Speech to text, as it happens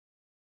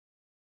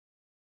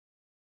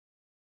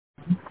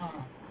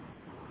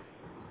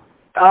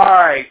All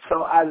right,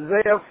 so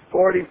Isaiah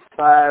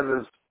 45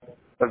 is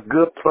a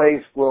good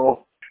place.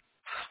 We'll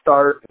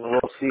start, and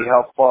we'll see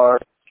how far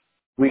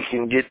we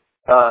can get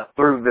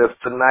through this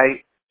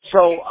tonight.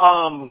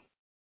 So,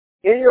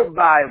 in your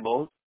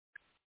Bible,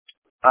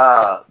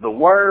 the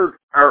word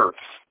earth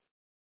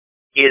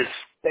is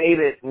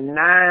stated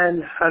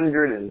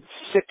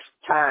 906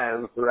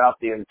 times throughout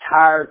the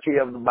entirety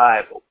of the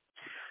Bible.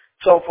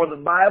 So for the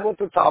Bible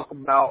to talk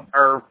about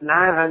earth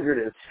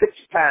 906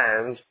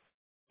 times,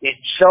 it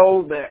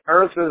shows that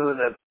earth is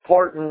an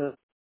important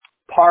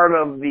part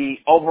of the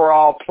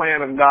overall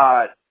plan of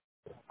God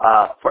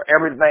for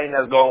everything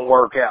that's going to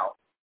work out.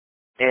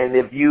 And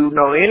if you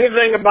know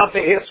anything about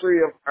the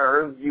history of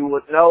earth, you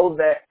would know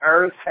that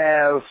earth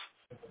has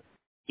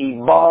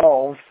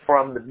evolved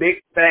from the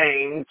Big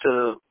Bang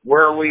to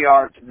where we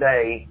are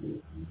today,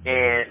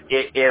 and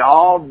it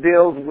all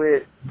deals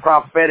with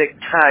prophetic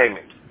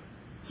timing.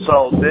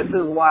 So this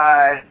is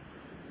why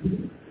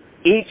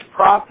each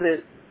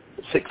prophet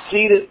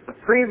succeeded the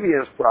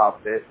previous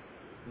prophet,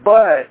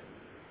 but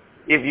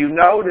if you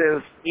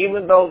notice,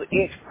 even though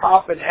each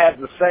prophet had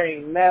the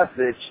same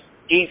message,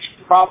 each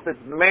prophet's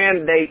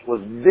mandate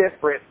was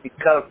different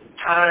because the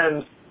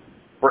times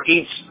for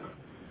each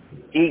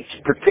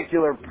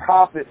particular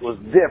prophet was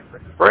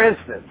different. For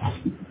instance,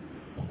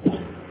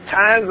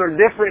 times are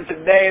different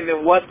today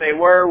than what they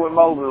were when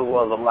Moses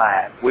was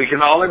alive. We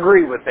can all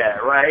agree with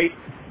that, right?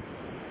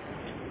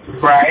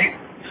 Right?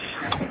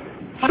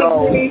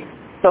 So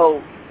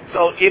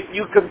if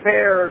you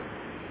compare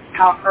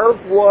how earth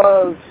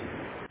was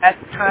at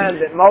the time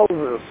that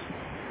Moses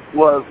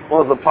was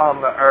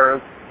upon the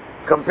earth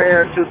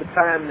compared to the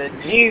time that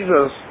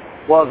Jesus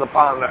was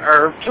upon the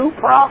earth, two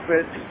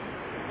prophets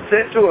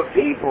sent to a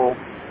people,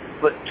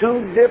 but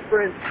two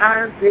different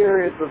time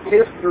periods of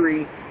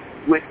history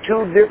with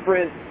two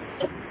different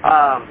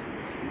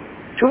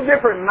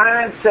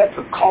mindsets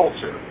of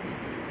culture.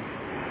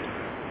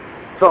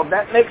 So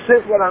that makes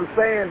sense what I'm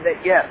saying,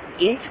 that yes,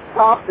 each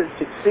prophet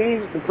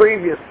succeeds the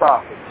previous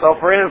prophet. So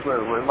for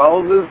instance, when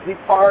Moses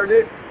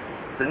departed,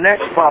 the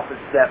next prophet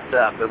stepped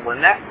up. And when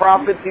that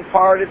prophet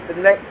departed, the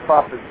next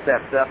prophet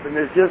stepped up. And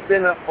it's just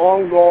been an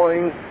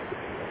ongoing,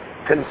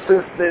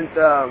 consistent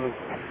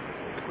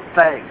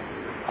thing.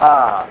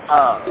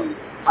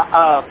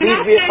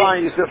 Please be upon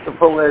you, Sister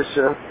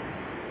Felicia.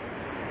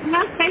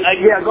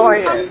 Yeah, go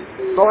ahead.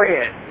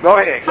 Sorry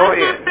for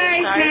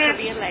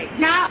being late.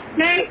 Now,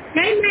 they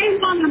may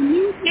want to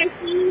mute their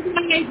phones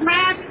when they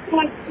drive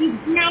because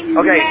it's yelling.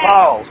 Okay,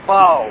 pause.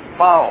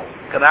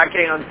 Because I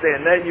can't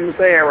understand nothing you're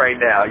saying right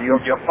now. Your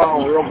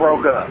phone real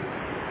broke up.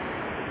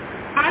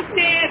 I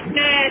said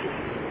that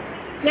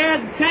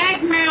there's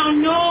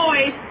background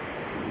noise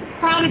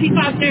probably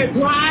because they're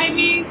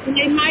driving and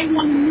they might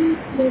want to mute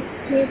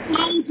their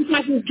phones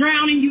because it's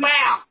drowning you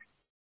out.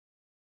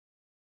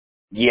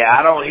 Yeah,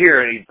 I don't hear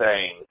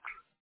anything.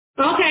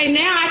 Okay,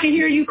 now I can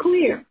hear you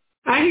clear.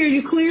 I hear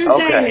you clear as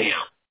day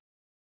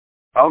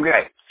now.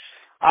 Okay.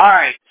 All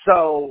right.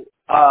 So,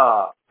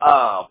 I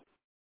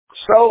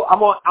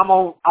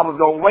was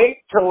gonna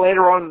wait till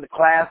later on in the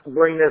class to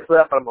bring this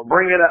up, but I'm gonna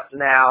bring it up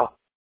now,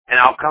 and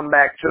I'll come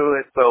back to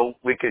it so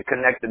we can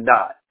connect the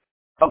dots.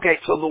 Okay.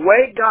 So the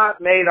way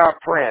God made our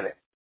planet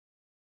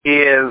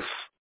is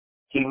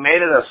He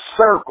made it a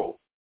circle,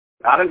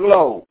 not a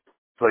globe.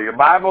 So your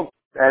Bible,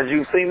 as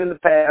you've seen in the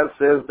past,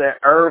 says that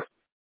Earth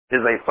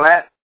is a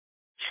flat,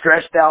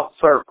 stretched out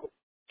circle.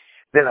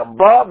 Then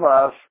above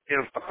us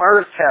is the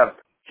first heaven.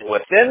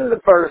 Within the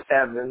first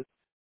heaven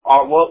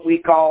are what we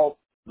call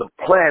the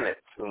planets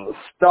and the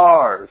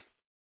stars.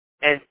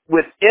 And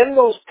within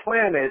those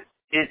planets,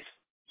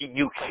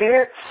 you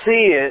can't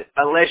see it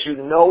unless you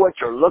know what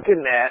you're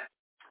looking at.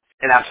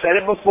 And I've said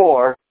it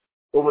before,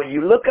 but when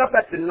you look up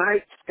at the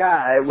night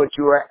sky, what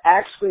you are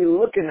actually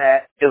looking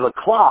at is a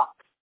clock.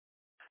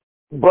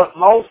 But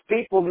most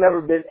people have never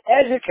been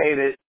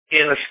educated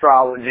in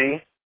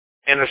astrology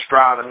and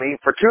astronomy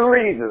for two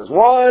reasons.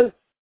 One,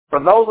 for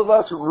those of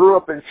us who grew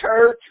up in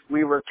church,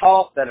 we were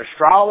taught that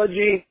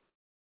astrology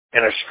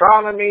and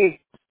astronomy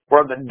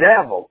were the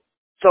devil.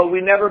 So we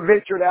never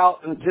ventured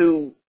out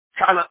into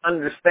trying to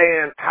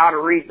understand how to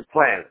read the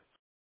planet.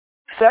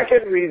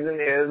 Second reason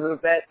is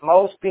that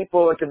most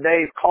people in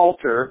today's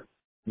culture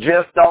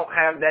just don't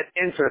have that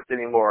interest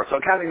anymore. So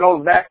it kind of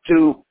goes back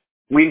to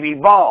we've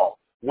evolved,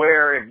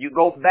 where if you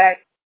go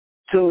back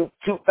to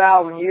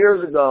 2,000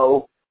 years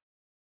ago,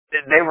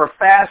 they were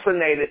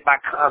fascinated by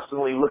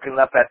constantly looking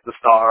up at the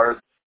stars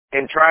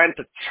and trying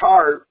to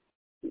chart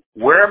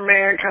where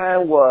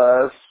mankind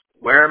was,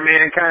 where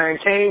mankind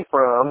came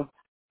from,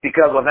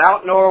 because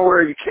without knowing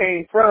where you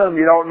came from,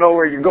 you don't know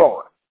where you're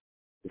going.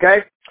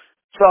 Okay?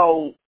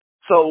 So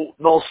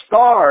those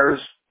stars,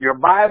 your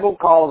Bible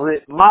calls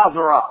it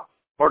Mazzaroth,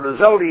 or the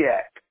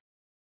zodiac.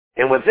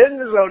 And within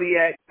the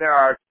zodiac, there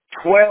are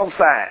 12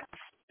 signs.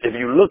 If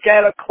you look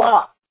at a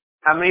clock,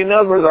 how many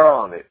numbers are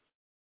on it?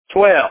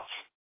 12.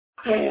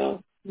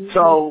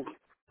 So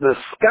the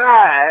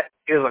sky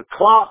is a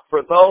clock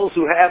for those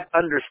who have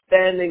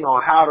understanding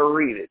on how to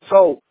read it.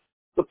 So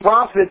the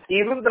prophets,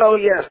 even though,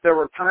 yes, there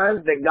were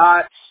times that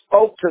God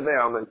spoke to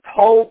them and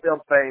told them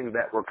things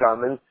that were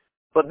coming,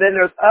 but then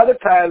there's other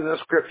times in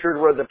Scripture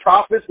where the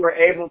prophets were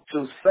able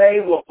to say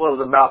what was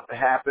about to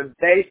happen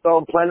based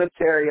on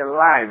planetary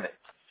alignment,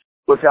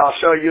 which I'll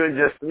show you in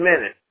just a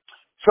minute.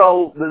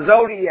 So the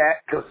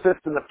zodiac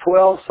consists of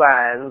 12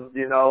 signs,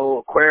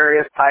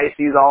 Aquarius,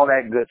 Pisces, all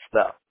that good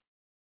stuff.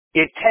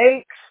 It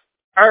takes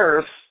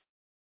Earth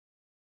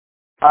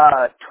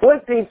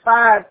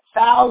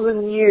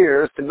 25,000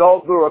 years to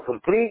go through a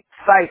complete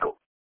cycle.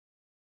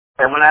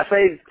 And when I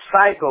say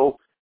cycle,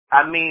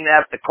 I mean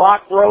that the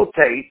clock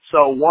rotates.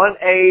 So one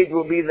age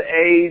will be the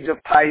age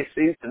of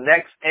Pisces, the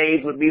next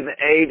age would be the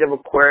age of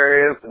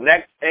Aquarius, the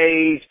next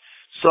age,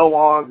 so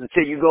on,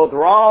 until you go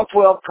through all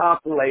 12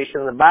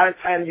 constellations. And by the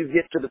time you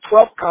get to the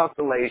 12th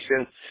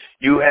constellation,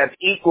 you have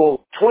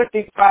equal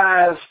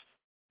 25,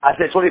 I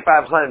said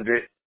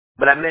 2,500,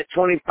 but I meant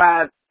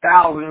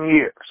 25,000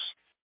 years.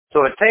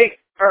 So it takes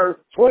Earth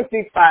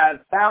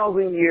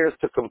 25,000 years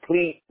to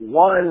complete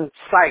one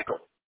cycle.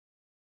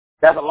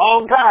 That's a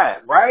long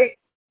time, right?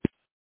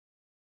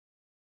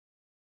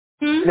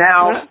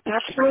 Now,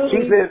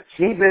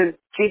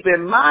 keep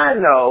in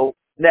mind, though,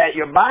 that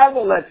your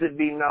Bible lets it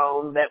be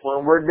known that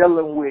when we're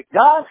dealing with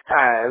God's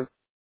time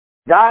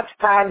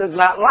is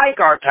not like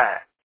our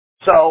time.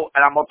 So,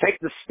 and I'm going to take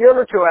the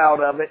spiritual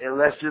out of it and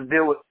let's just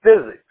deal with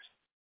physics.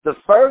 The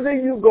further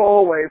you go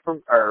away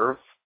from Earth,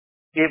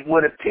 it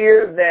would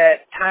appear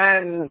that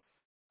time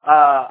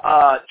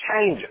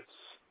changes.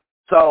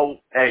 So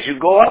as you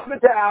go up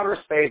into outer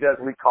space, as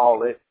we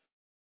call it,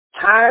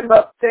 time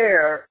up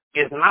there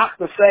is not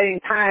the same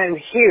time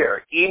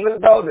here. Even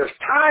though there's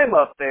time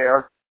up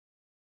there,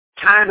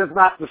 time is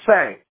not the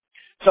same.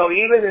 So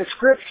even in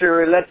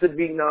Scripture, it lets it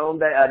be known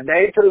that a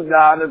day to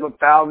God is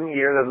 1,000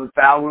 years, as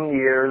 1,000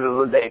 years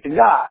is a day to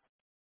God.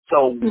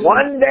 So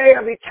one day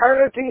of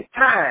eternity's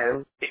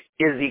time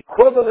is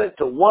equivalent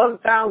to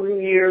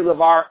 1,000 years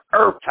of our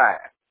earth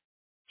time.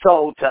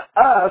 So to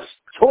us,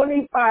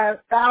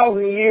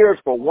 25,000 years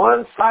for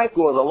one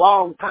cycle is a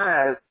long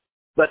time,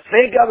 but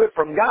think of it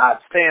from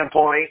God's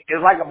standpoint,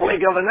 it's like a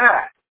blink of an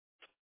eye.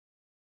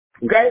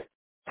 Okay?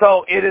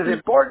 So it is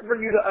important for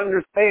you to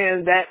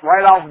understand that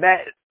right off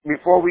that,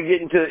 before we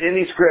get into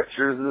any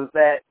scriptures, is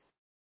that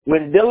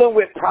when dealing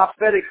with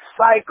prophetic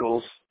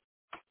cycles,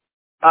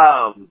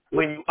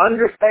 when you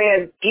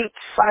understand each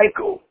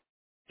cycle,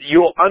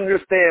 you'll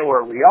understand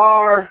where we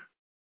are,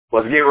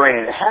 what's getting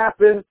ready to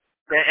happen,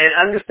 and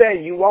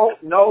understand you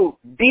won't know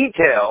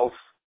details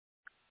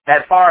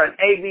as far as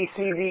A, B,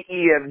 C, D,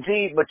 E, F,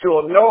 G, but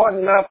you'll know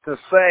enough to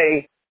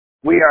say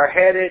we are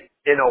headed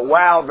in a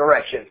wild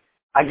direction.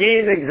 I'll give you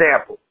an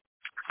example.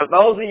 For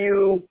those of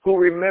you who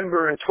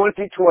remember in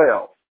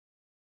 2012,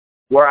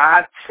 where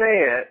I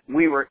said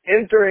we were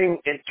entering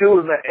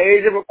into the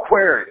age of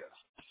Aquarius,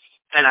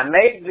 and I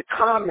made the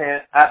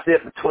comment, I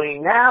said,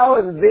 between now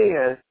and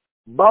then,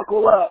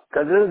 buckle up,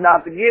 because it's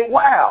about to get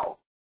wild.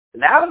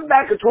 And that was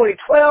back in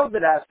 2012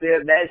 that I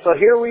said that, so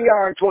here we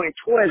are in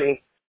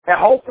 2020, and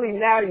hopefully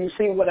now you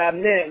see what I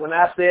meant when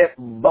I said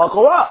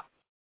buckle up,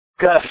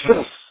 because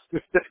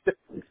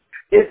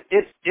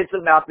it's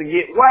about to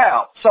get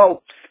wild.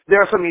 So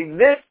there are some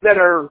events that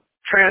are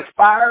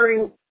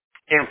transpiring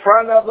in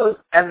front of us,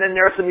 and then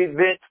there are some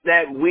events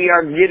that we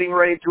are getting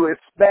ready to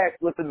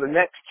expect within the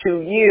next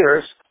 2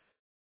 years.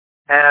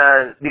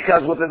 And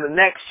because within the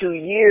next 2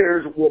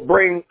 years will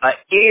bring an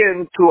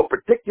end to a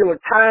particular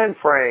time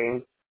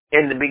frame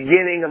in the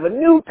beginning of a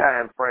new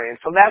time frame.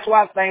 So that's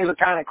why things are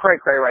kind of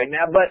cray-cray right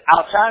now. But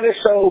I'll try to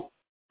show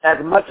as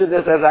much of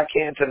this as I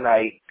can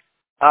tonight.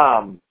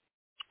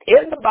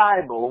 In the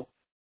Bible,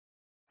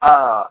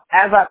 as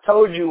I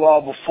told you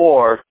all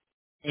before,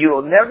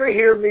 you'll never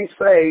hear me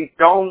say,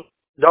 don't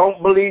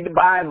believe the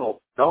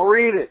Bible. Don't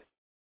read it.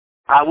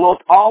 I will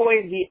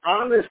always be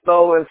honest,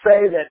 though, and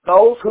say that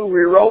those who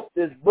rewrote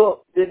this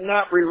book did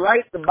not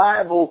rewrite the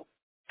Bible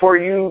for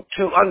you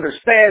to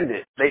understand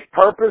it. They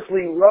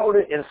purposely wrote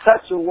it in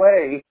such a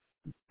way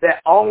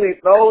that only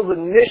those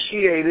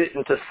initiated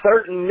into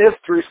certain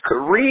mysteries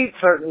could read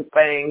certain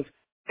things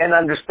and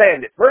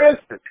understand it. For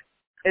instance,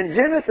 in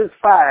Genesis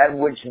 5,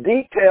 which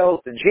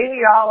details the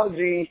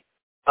genealogy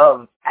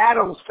of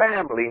Adam's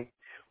family,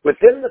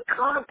 within the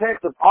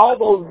context of all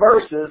those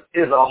verses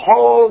is a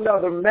whole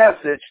other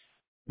message.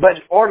 But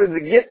in order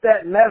to get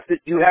that message,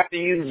 you have to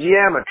use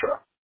geometry.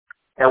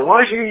 And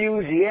once you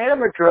use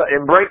geometry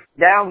and break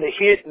down the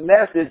hidden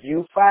message,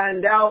 you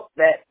find out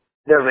that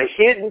there's a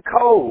hidden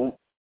code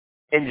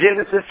in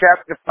Genesis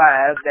chapter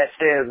 5 that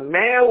says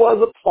man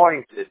was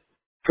appointed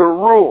to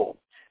rule.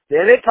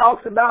 Then it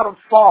talks about a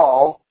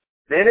fall.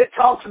 Then it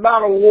talks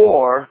about a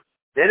war.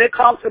 Then it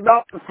talks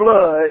about the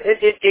flood.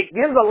 It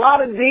gives a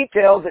lot of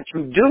details that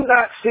you do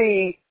not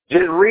see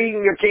just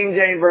reading your King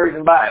James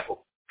Version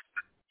Bible.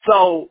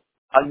 So,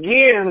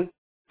 again,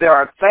 there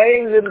are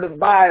things in the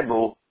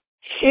Bible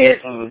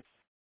hidden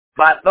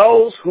by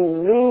those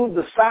who knew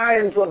the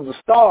signs of the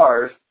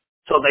stars,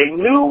 so they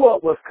knew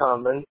what was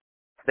coming.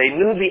 They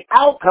knew the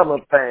outcome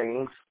of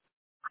things.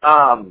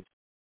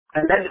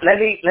 And let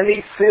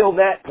me seal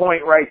that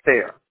point right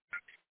there.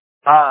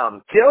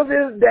 Till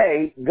this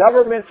day,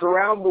 governments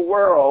around the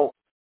world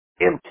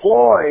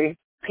employ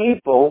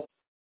people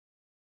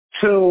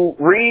to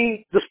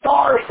read the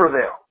stars for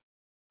them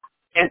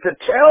and to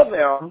tell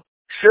them,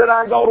 should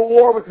I go to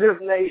war with this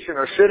nation,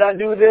 or should I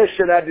do this,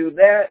 should I do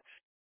that,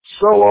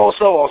 so on,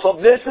 so on.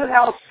 So this is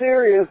how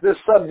serious this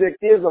subject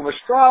is of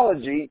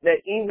astrology,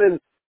 that even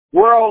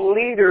world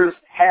leaders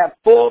have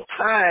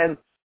full-time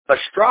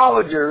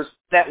astrologers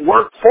that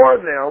work for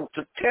them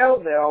to tell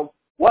them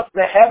what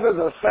the heavens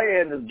are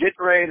saying is getting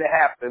ready to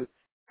happen,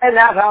 and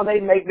that's how they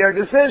make their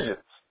decisions.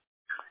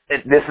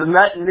 This is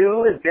nothing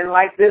new. It's been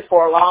like this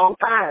for a long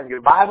time.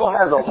 Your Bible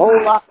has a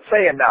whole lot to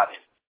say about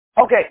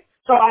it. Okay,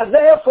 so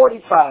Isaiah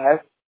 45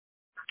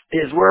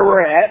 is where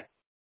we're at,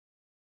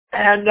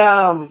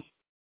 and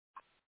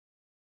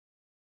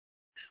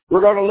we're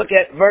going to look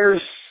at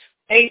verse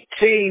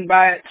 18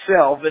 by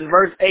itself. And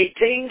verse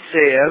 18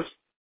 says,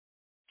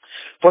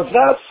 "For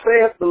thus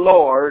saith the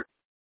Lord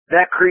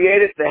that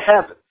created the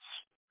heavens,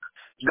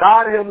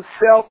 God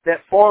himself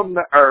that formed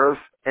the earth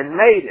and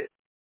made it.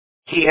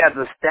 He has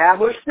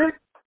established it.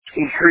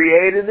 He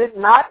created it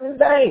not in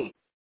vain.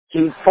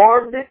 He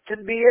formed it to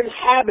be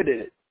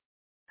inhabited.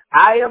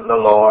 I am the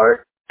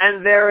Lord,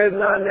 and there is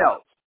none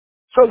else."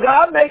 So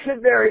God makes it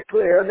very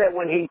clear that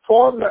when he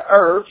formed the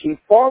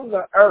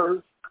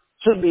earth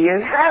to be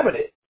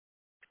inhabited.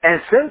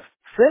 And since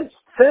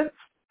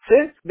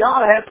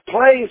God has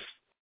placed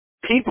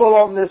people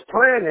on this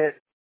planet,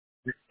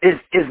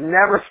 is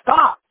never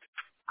stopped.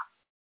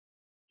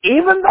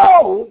 Even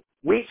though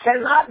we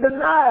cannot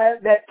deny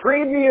that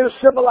previous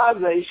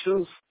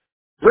civilizations,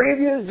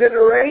 previous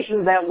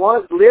generations that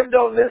once lived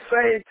on this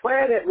same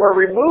planet were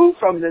removed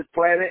from this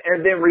planet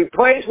and then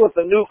replaced with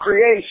a new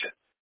creation.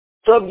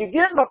 So if you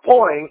get my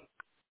point,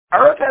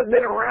 Earth has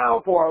been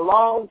around for a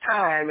long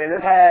time, and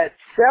it had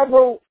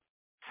several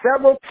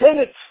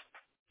tenets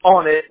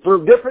on it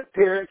through different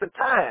periods of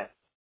time.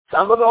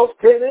 Some of those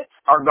tenets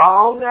are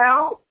gone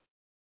now,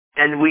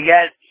 and we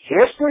got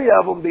history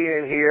of them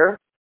being here.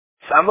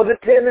 Some of the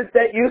tenets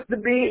that used to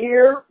be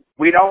here,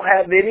 we don't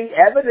have any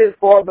evidence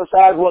for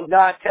besides what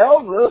God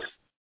tells us.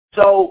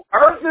 So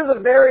Earth is a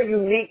very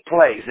unique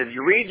place. If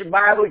you read your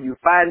Bible, you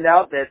find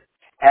out that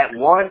at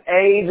one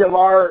age of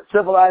our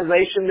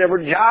civilization, there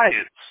were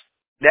giants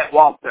that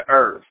walked the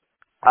earth.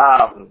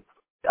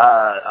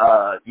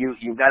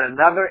 You've got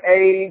another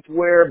age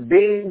where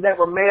beings that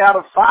were made out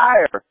of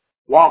fire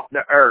walked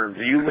the earth.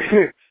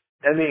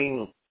 I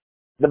mean,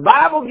 the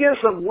Bible gives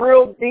some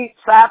real deep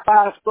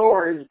sci-fi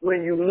stories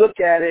when you look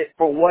at it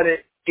for what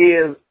it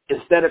is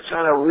instead of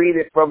trying to read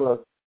it from a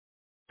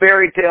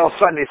fairy tale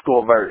Sunday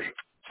school version.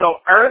 So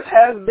Earth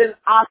has been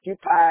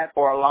occupied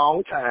for a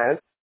long time.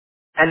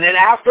 And then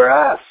after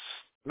us,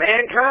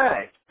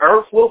 mankind,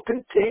 Earth will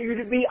continue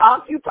to be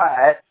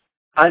occupied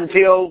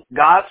until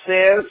God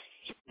says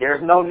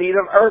there's no need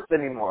of Earth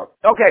anymore.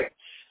 Okay,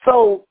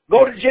 so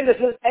go to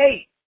Genesis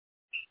 8.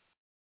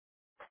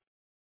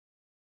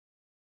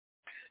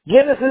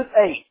 Genesis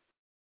 8.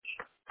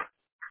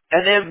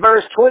 And then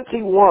verse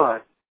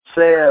 21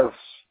 says,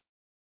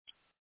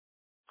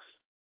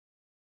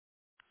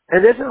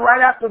 and this is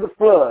right after the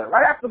flood,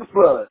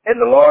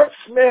 "And the Lord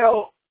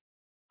smelled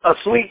a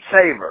sweet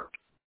savor.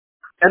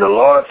 And the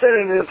Lord said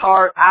in his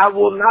heart, I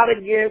will not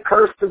again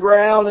curse the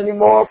ground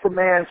anymore for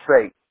man's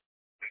sake.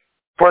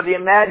 For the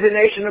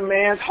imagination of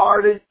man's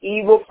heart is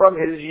evil from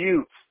his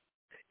youth.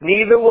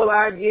 Neither will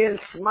I again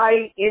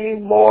smite any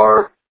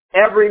more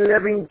every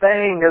living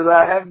thing as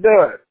I have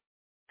done.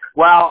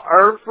 While the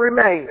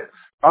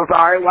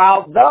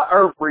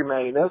earth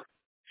remaineth,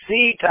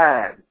 seed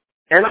time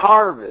and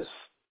harvest,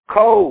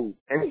 cold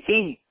and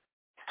heat,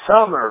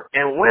 summer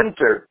and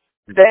winter,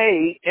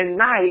 day and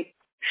night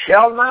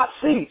shall not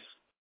cease."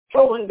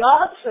 So when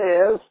God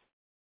says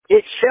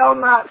it shall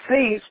not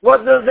cease,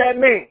 what does that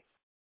mean?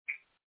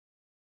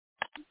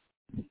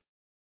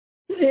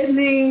 It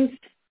means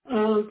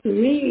to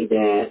me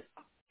that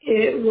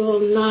it will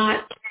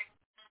not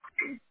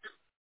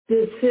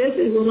desist,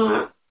 it will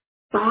not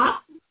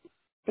stop,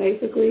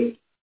 basically.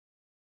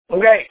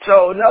 Okay,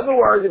 so in other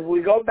words, if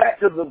we go back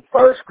to the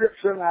first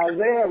scripture in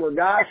Isaiah where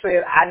God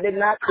said, I did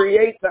not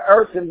create the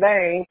earth in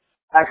vain,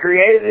 I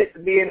created it to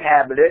be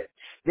inhabited,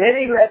 then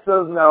he lets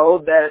us know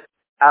that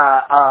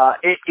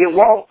it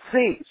won't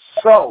cease.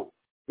 So,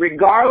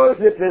 regardless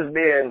if it's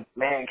been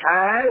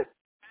mankind,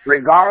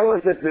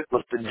 regardless if it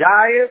was the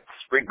giants,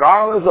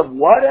 regardless of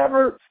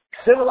whatever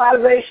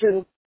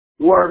civilization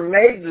were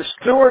made the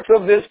stewards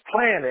of this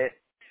planet,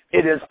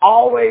 it is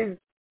always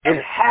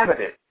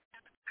inhabited.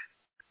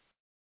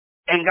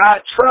 And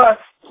God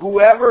trusts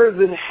whoever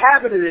has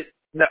inhabited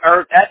the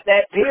earth at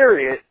that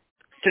period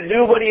to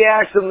do what he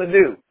asks them to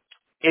do.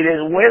 It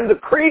is when the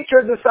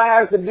creature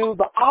decides to do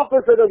the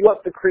opposite of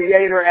what the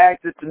Creator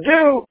asked it to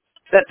do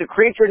that the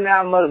creature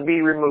now must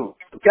be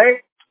removed.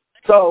 Okay?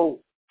 So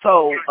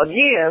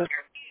again,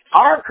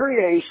 our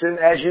creation,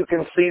 as you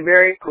can see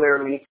very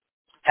clearly,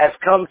 has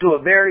come to a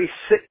very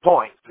sick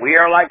point. We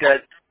are like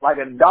a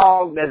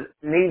dog that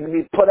needs to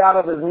be put out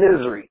of his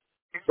misery.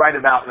 right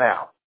about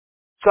now.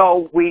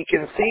 So we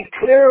can see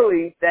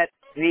clearly that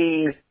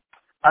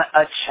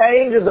a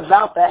change is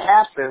about to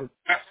happen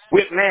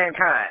with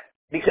mankind,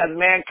 because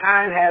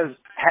mankind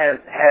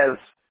has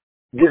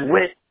just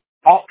went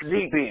off the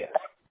deep end.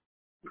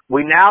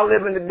 We now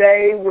live in a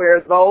day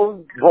where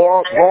those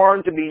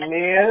born to be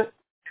men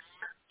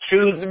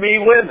choose to be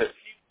women,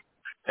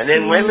 and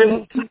then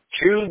women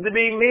choose to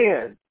be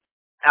men.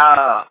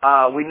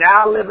 We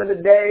now live in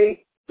a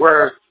day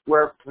where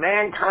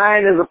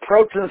mankind is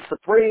approaching the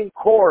Supreme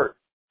Court,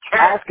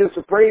 asking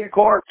Supreme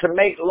Court to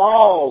make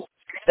laws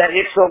that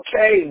it's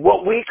okay.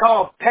 What we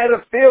call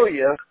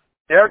pedophilia,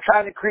 they're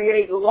trying to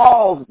create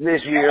laws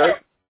this year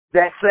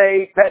that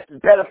say that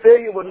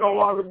pedophilia would no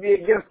longer be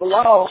against the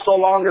law so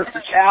long as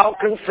the child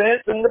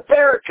consents and the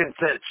parent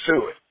consents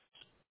to it.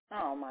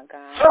 Oh my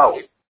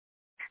God.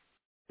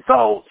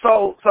 So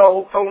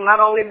not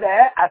only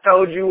that, I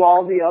told you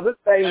all the other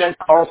thing that's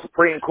on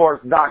Supreme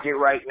Court's docket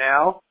right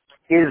now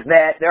is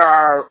that there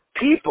are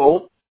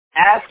people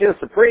asking the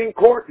Supreme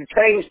Court to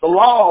change the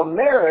law of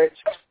marriage,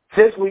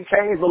 since we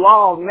changed the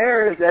law of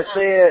marriage that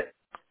said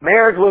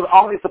marriage was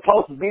only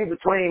supposed to be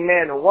between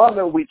man and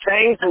woman. We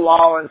changed the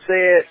law and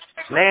said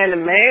man to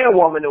man,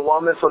 woman to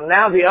woman. So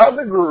now the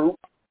other group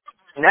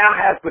now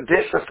has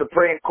petitioned the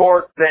Supreme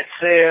Court that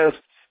says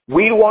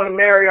we want to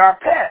marry our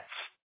pets.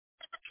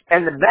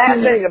 And the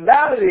bad thing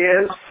about it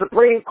is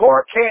Supreme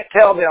Court can't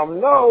tell them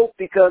no,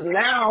 because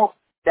now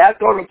that's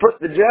going to put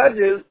the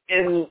judges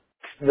in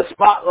the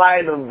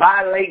spotlight of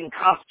violating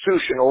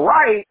constitutional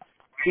rights,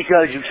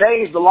 because you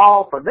changed the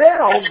law for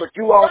them, but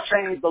you won't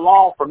change the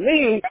law for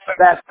me.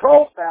 That's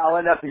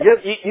profiling.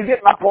 You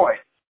get my point.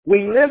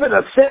 We live in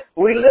a sick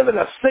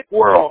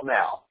world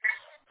now.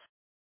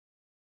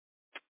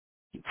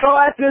 So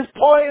at this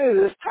point, it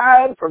is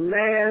time for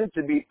man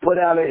to be put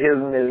out of his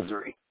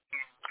misery.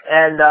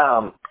 And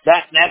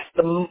that's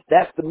the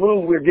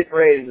move we're getting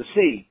ready to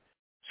see.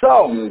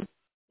 So,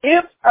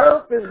 if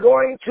Earth is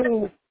going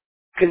to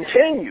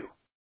continue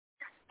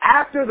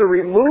after the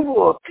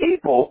removal of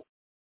people,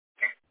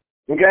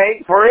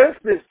 okay, for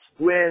instance,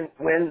 when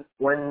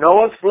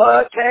Noah's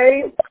flood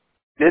came,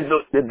 did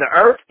the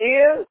Earth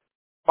end,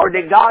 or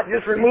did God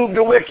just remove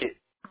the wicked?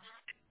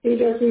 He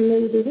just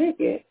removed the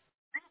wicked.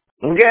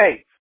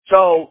 Okay,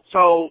 so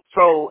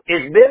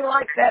it's been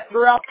like that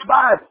throughout the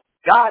Bible.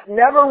 God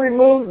never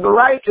removed the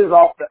righteous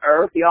off the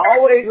earth. He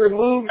always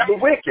removed the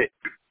wicked.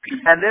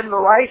 And then the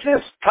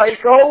righteous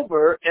take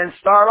over and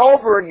start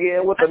over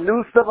again with a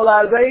new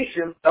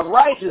civilization of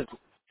righteousness.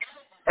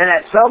 And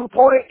at some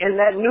point in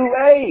that new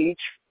age,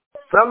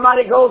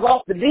 somebody goes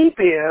off the deep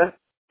end,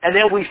 and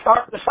then we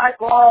start the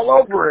cycle all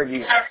over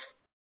again.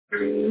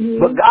 Mm-hmm.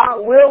 But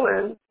God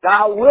willing,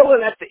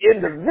 at the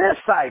end of this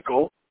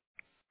cycle,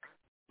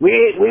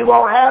 we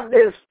won't have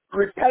this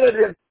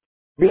repetitive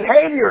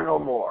behavior no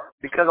more,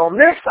 because on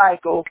this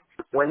cycle,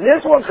 when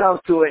this one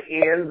comes to an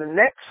end, the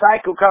next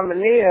cycle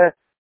coming in,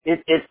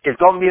 it's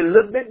going to be a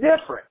little bit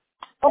different.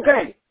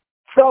 Okay,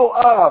 so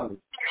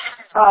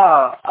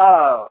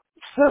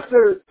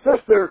sister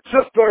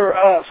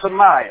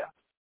Samaya,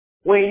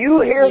 when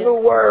you hear the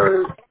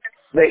word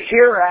the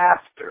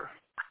hereafter,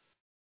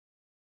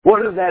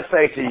 what does that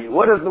say to you?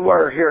 What does the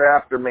word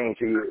hereafter mean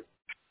to you?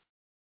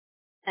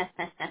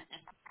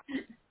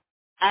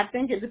 I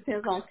think it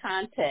depends on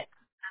context.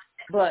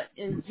 But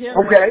in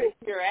general,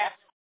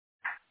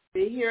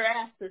 the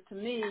hereafter to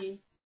me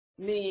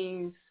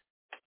means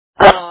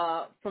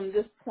from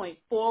this point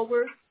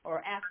forward,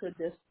 or after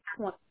this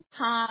point in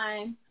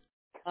time,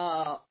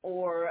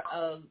 or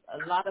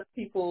a lot of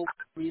people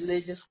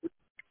religiously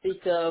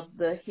speak of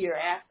the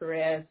hereafter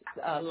as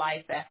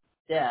life after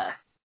death.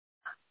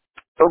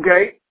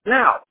 Okay.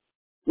 Now,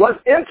 what's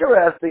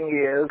interesting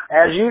is,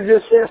 as you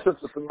just said,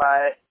 Sister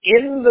Samaya,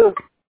 in the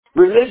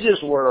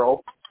religious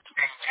world,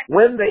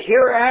 when the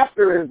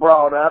hereafter is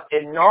brought up,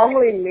 it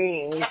normally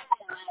means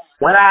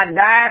when I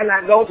die and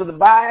I go to the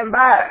by and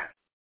by.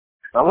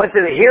 I went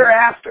to the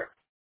hereafter,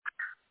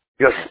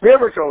 your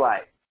spiritual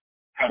life.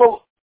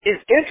 So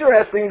it's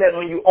interesting that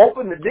when you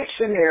open the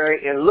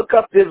dictionary and look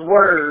up this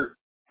word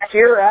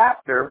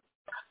hereafter,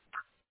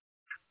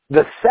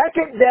 the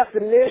second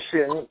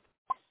definition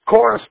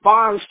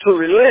corresponds to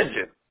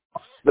religion.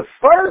 The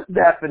first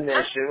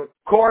definition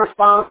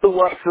corresponds to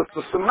what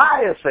Sister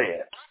Samaya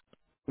said,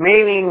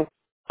 meaning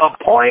a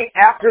point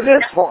after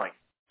this point.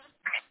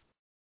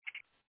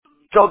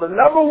 So the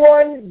number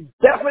one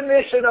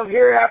definition of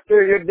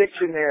hereafter in your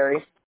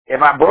dictionary,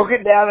 if I broke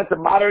it down into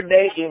modern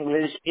day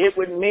English, it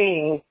would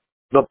mean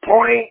the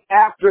point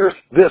after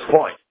this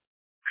point.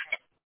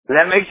 Does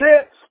that make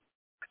sense?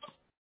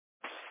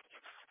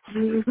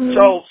 Mm-hmm.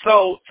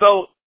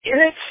 So in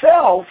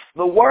itself,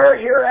 the word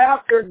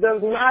hereafter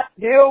does not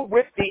deal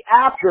with the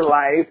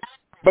afterlife,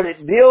 but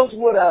it deals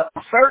with a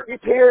certain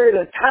period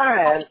of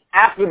time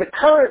after the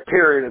current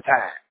period of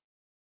time.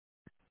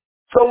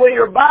 So when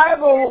your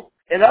Bible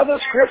and other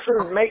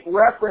scriptures make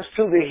reference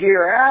to the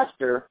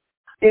hereafter,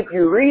 if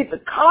you read the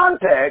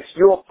context,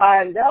 you'll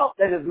find out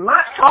that it's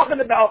not talking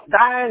about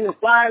dying and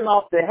flying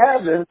off to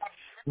heaven,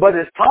 but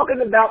it's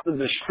talking about the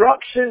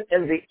destruction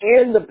and the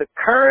end of the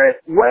current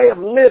way of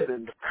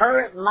living, the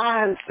current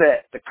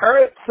mindset, the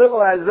current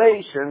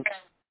civilization,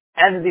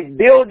 and the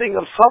building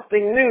of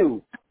something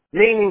new,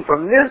 meaning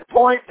from this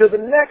point to the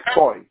next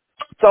point.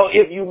 So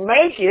if you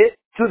make it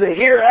to the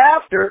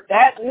hereafter,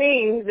 that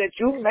means that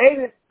you made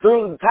it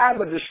through the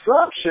time of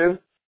destruction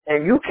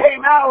and you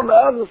came out on the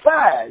other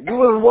side. You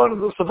were one of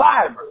the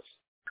survivors.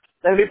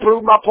 Let me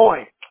prove my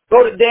point.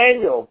 Go to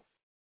Daniel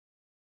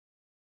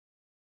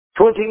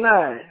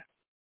 29.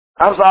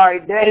 I'm sorry,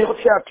 Daniel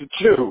chapter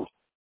 2.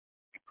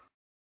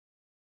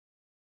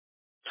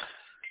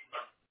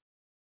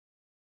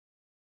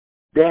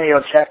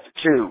 Daniel chapter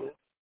 2.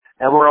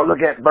 And we're going to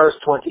look at verse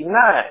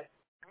 29.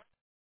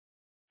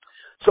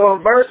 So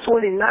in verse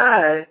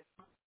 29,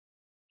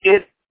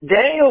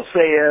 Daniel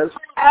says,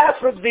 as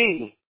for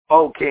thee,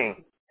 O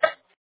king,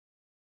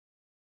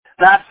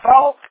 thy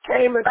thoughts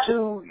came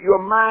into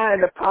your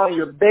mind upon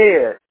your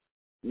bed,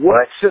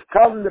 what should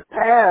come to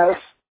pass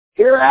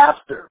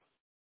hereafter.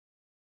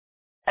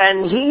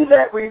 And he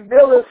that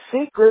revealeth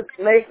secrets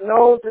make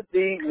known to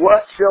thee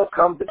what shall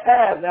come to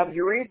pass. Now, if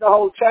you read the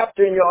whole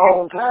chapter in your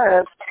own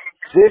time,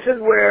 this is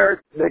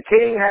where the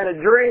king had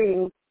a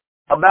dream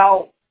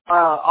about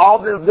all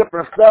this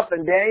different stuff,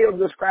 and Daniel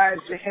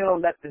describes to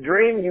him that the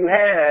dream you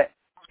had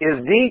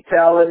is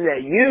detailing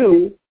that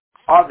you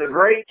are the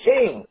great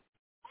king.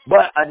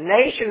 But a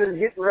nation is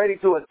getting ready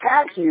to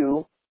attack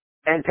you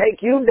and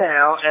take you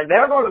down, and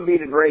they're going to be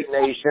the great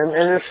nation,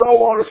 and then so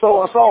on and so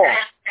on and so on.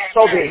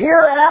 So the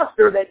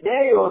hereafter that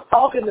Daniel is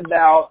talking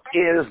about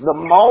is the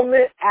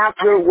moment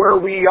after where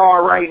we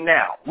are right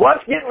now.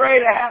 What's getting ready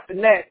to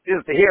happen next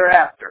is the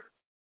hereafter.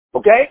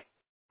 Okay?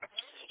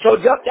 So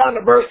jump down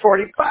to verse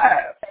 45,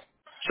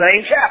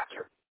 same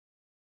chapter.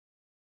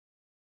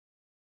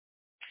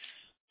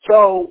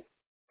 So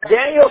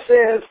Daniel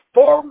says,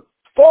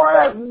 for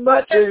as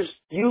much as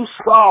you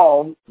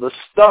saw the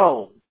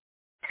stone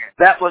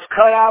that was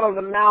cut out of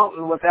the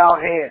mountain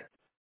without hand,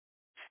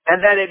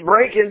 and that it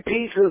break in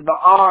pieces the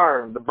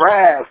iron, the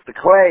brass, the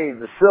clay,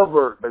 the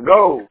silver, the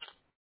gold,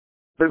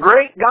 the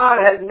great God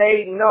has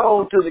made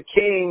known to the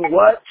king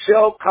what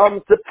shall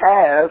come to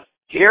pass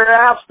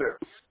hereafter.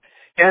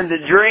 And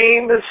the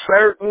dream is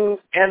certain,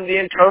 and the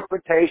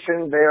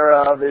interpretation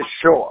thereof is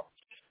sure.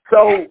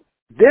 So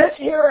this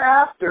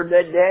hereafter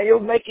that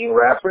Daniel's making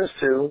reference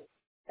to,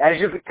 as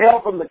you can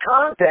tell from the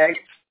context,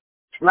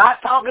 it's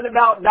not talking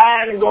about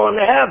dying and going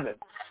to heaven,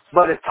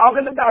 but it's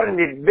talking about an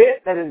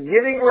event that is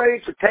getting ready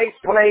to take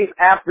place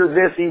after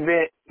this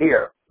event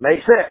here. Make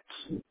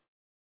sense?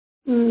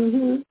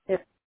 Mm-hmm.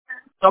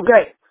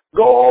 Okay,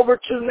 go over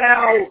to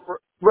now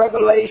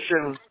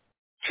Revelation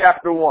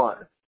chapter 1.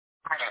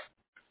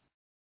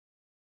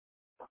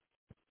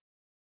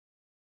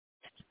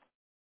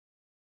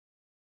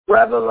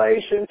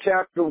 Revelation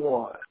chapter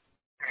 1.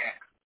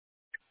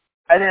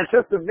 And then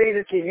Sister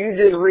Vita, can you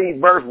just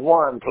read verse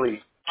 1, please?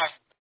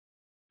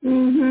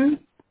 Mm-hmm.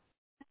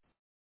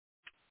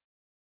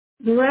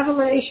 The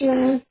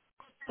revelation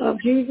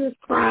of Jesus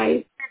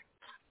Christ,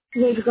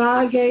 which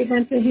God gave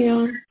unto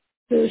him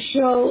to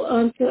show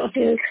unto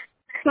his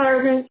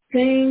servants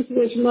things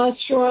which must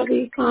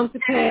shortly come to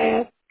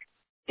pass.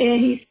 And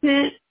he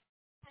sent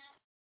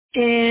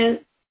and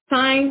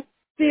signed,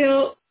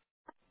 sealed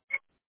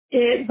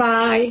it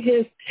by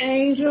his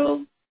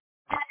angel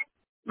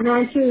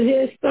unto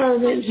his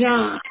servant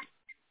John.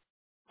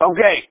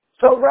 Okay,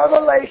 so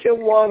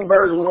Revelation 1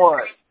 verse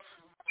 1,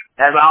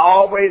 as I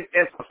always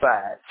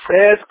emphasize,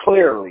 says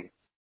clearly,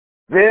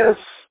 this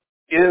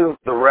is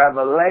the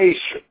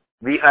revelation,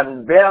 the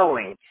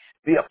unveiling,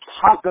 the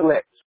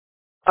apocalypse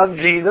of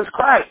Jesus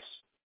Christ.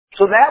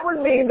 So that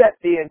would mean that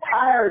the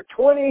entire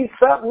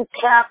 20-something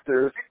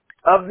chapters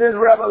of this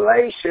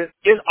revelation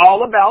is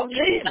all about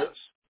Jesus.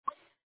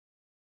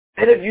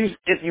 And if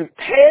you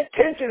pay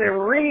attention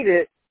and read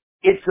it,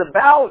 it's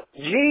about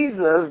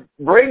Jesus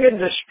bringing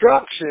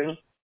destruction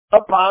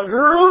upon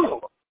Jerusalem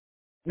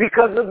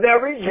because of their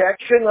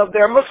rejection of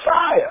their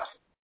Messiah.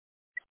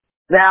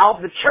 Now,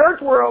 the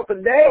church world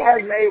today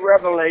has made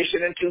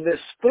Revelation into this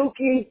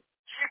spooky,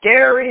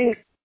 scary,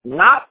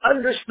 not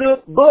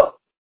understood book.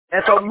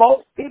 And so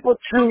most people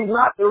choose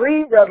not to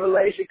read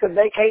Revelation because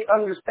they can't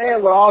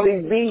understand what all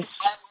these beasts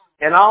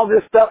and all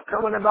this stuff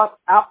coming about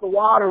out the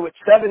water with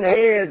 7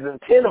 heads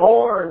and 10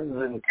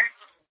 horns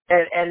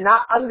and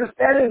not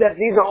understanding that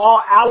these are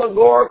all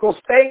allegorical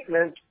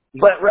statements,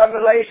 but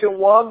Revelation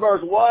 1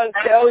 verse 1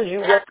 tells you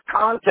what the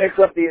context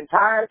of the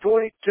entire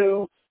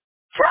 22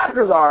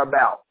 chapters are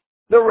about.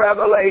 The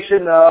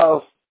revelation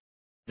of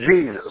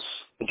Jesus.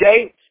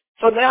 Okay?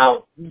 So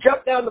now,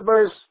 jump down to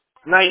verse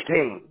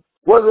 19.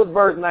 What does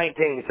verse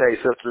 19 say,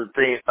 Sister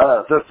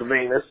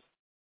Venus?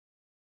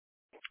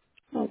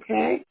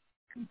 Okay.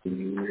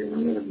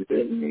 I'm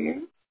getting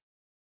there.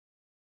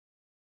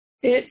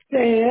 It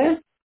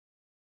says,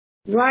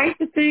 write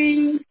the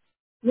things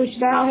which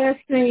thou hast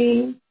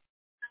seen,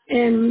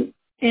 and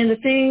the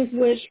things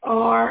which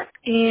are,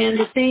 and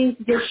the things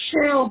which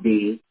shall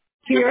be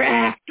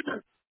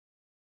hereafter.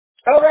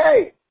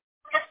 Okay.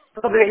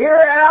 So the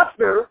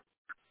hereafter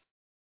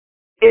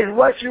is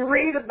what you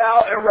read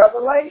about in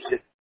Revelation.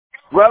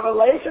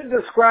 Revelation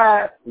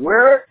describes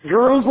where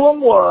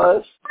Jerusalem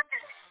was.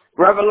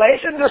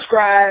 Revelation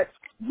describes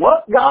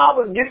what God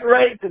was getting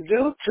ready to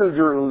do to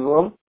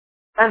Jerusalem.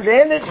 And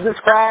then it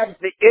describes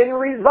the end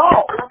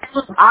result.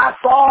 I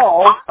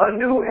saw a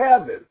new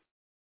heaven,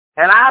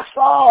 and I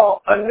saw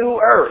a new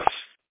earth.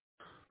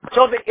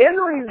 So the end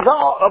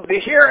result of the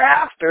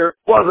hereafter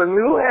was a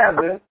new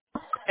heaven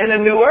and a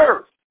new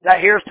earth. Now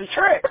here's the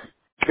trick,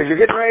 because you're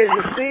getting ready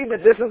to see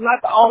that this is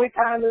not the only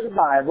time in the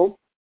Bible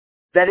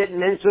that it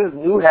mentions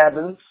new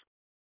heavens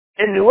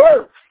and new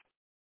earth.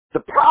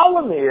 The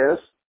problem is,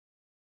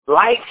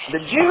 like the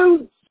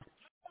Jews,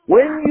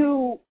 when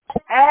you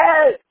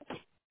add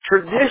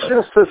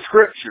traditions to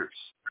scriptures,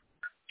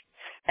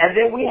 and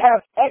then we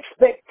have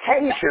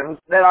expectations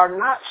that are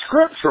not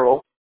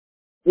scriptural,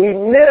 we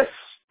miss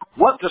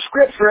what the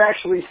scripture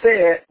actually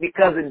said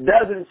because it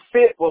doesn't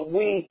fit what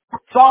we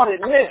thought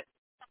it meant.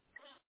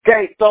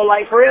 Okay, so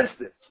like for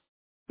instance,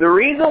 the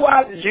reason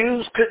why the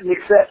Jews couldn't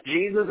accept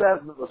Jesus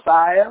as the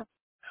Messiah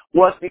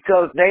was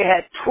because they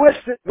had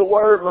twisted the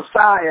word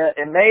Messiah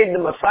and made the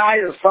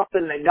Messiah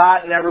something that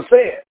God never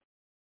said.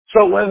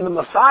 So when the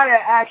Messiah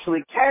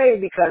actually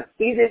came, because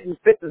he didn't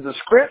fit the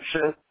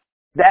description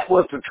that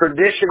was the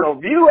traditional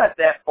view at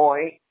that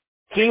point,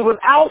 he was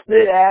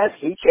ousted as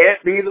he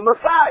can't be the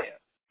Messiah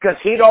because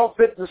he don't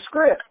fit the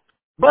script.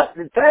 But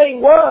the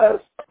thing was,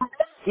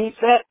 he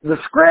set the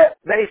script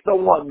based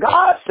on what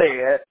God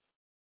said,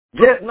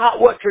 just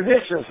not what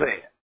tradition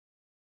said.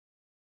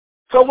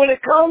 So when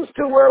it comes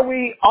to where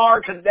we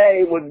are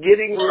today with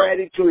getting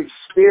ready to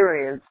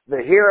experience the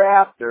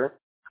hereafter,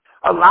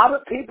 a lot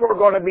of people are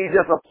going to be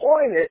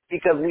disappointed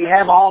because we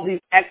have all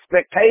these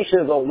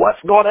expectations of what's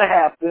going to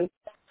happen,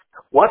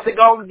 what's it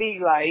going to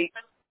be like,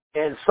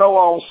 and so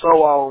on,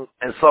 so on,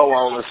 and so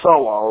on, and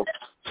so on.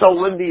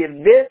 So when the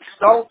events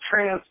don't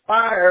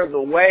transpire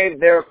the way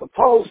they're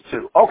supposed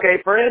to. Okay,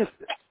 for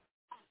instance,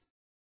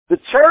 the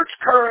church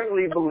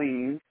currently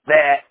believes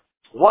that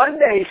one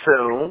day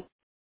soon,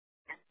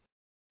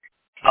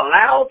 a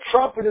loud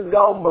trumpet is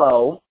going to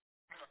blow,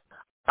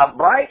 a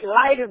bright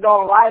light is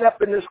going to light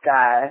up in the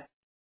sky,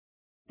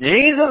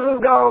 Jesus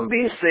is going to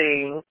be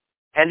seen,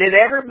 and then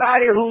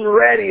everybody who's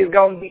ready is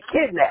going to be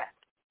kidnapped,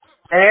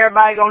 and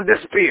everybody going to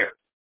disappear.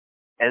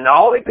 And the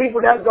only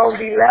people that's going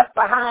to be left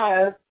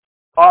behind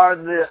are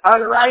the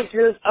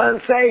unrighteous,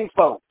 unsaved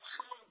folks.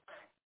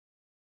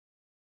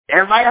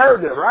 Everybody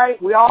heard this,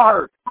 right? We all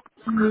heard it.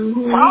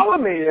 Mm-hmm.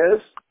 Problem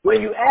is,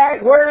 when you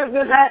ask, where is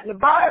this at in the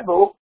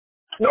Bible,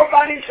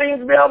 nobody seems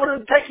to be able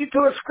to take you to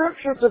a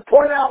scripture to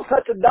point out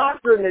such a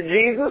doctrine that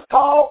Jesus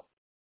taught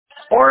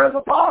or his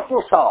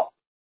apostles taught.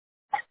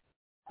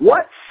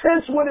 What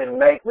sense would it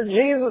make for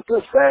Jesus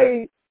to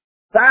say,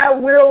 thy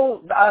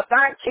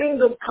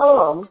kingdom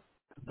come,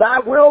 thy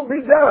will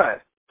be done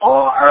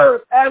on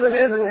earth as it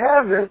is in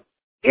heaven,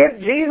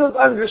 if Jesus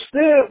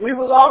understood we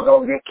was all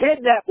going to get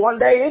kidnapped one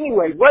day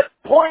anyway? What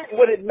point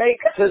would it make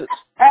to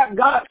have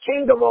God's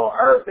kingdom on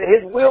earth and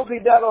his will be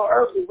done on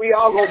earth if we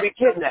all going to be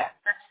kidnapped?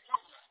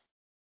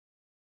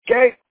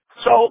 Okay?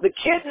 So the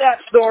kidnap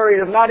story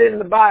is not in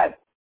the Bible.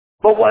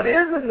 But what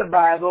is in the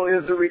Bible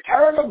is the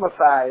return of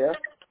Messiah,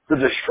 the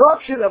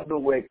destruction of the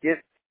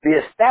wicked, the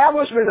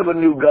establishment of a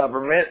new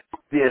government,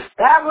 the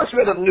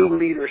establishment of new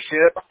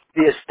leadership,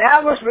 the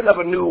establishment of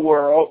a new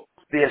world,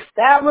 the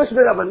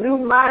establishment of a new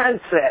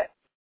mindset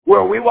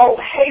where we won't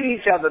hate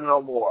each other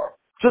no more,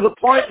 to the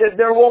point that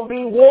there won't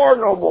be war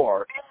no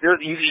more.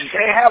 You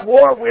can't have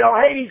war if we don't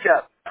hate each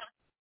other.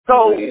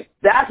 So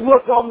that's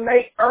what's going to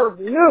make earth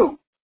new,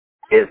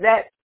 is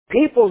that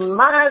people's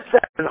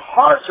mindsets and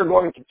hearts are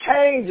going to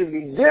change and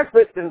be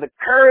different than the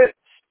current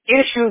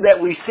issue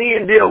that we see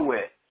and deal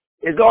with.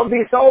 It's going to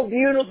be so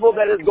beautiful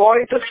that it's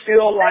going to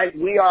feel like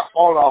we are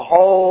on a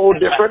whole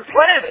different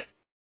planet.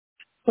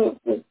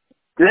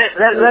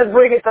 Let's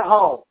bring it to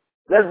home.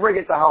 Let's bring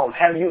it to home.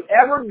 Have you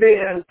ever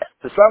been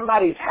to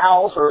somebody's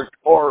house or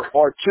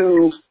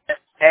to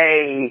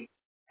a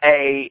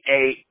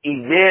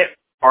event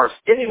or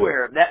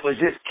anywhere that was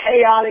just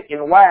chaotic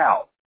and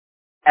wild?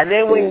 And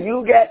then when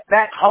you get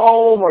back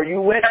home or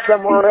you went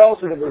somewhere else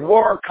and it was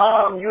more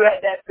calm, you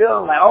had that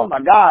feeling like, oh my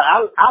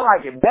God, I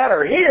like it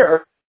better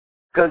here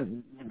because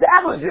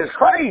that was just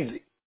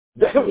crazy.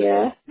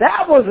 Yeah.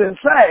 That was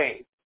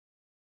insane.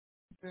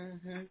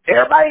 Mm-hmm.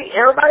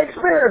 Everybody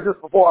experienced this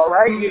before,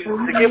 right?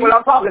 Mm-hmm. To get what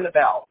I'm talking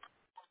about.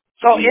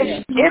 So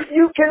if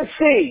you can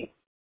see,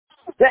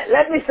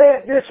 let me say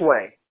it this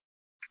way.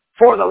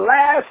 For the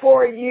last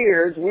 4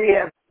 years, we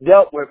have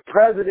dealt with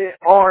President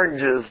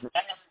Orange's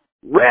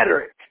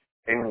rhetoric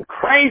and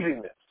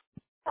craziness.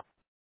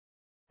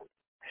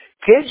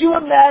 Could you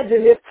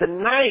imagine if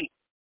tonight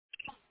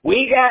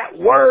we got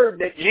word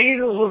that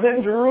Jesus was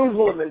in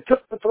Jerusalem and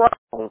took the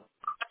throne,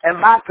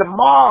 and by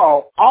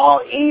tomorrow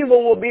all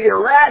evil will be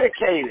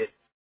eradicated?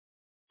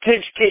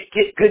 Can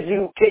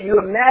you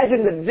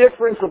imagine the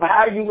difference of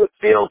how you would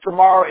feel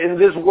tomorrow in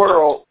this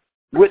world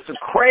with the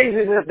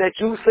craziness that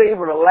you've seen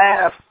for the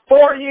last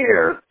 4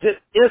 years just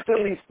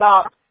instantly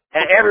stop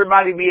and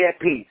everybody be at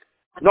peace?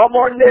 No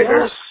more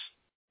niggers. Yeah.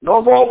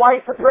 No more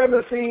white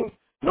supremacy.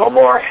 No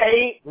more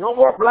hate. No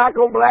more black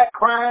on black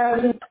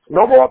crime.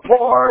 No more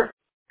poor.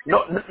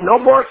 No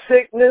more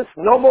sickness.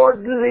 No more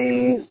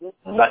disease.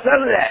 None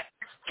of that.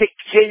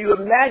 Can you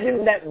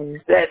imagine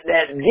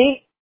that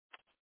deep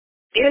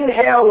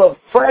inhale of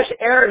fresh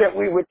air that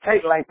we would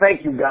take? Like,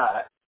 thank you,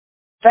 God.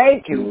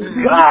 Thank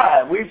you,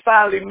 God. We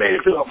finally made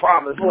it to a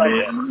promised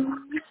land.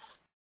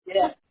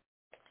 Yeah.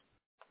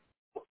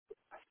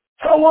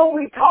 So when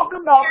we talk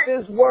about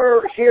this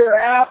word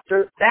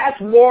hereafter,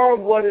 that's more of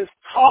what it's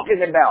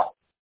talking about.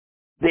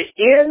 The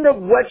end of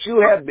what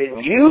you have been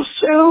used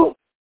to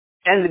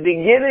and the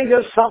beginning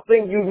of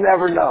something you've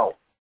never known.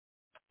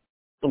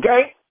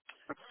 Okay?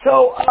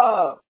 So,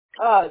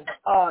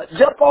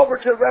 jump over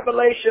to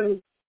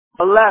Revelation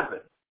 11.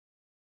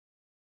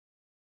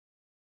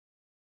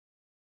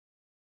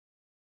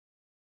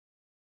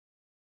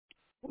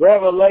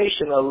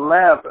 Revelation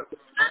 11.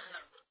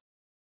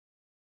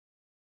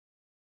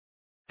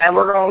 And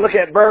we're going to look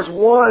at verse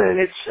 1, and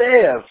it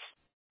says,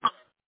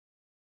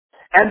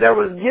 "And there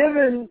was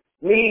given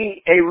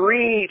me a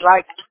reed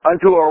like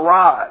unto a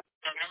rod.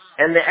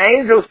 And the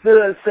angel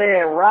stood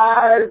saying,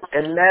 Rise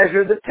and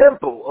measure the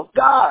temple of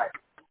God,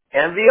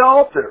 and the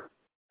altar,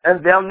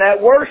 and them that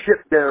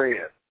worship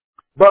therein.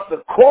 But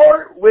the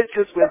court which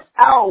is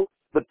without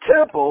the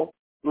temple,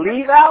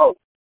 leave out,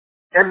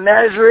 and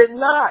measure it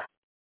not.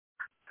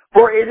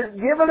 For it is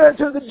given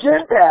unto the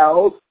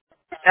Gentiles,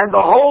 and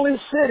the holy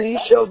city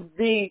shall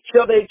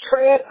they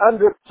tread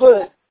under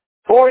foot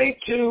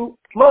 42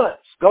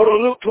 months." Go to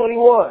Luke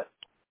 21.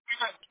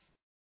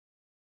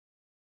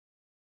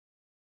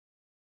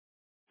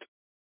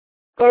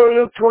 Go to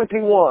Luke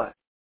 21.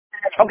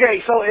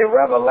 Okay, so in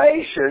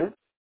Revelation,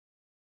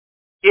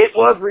 it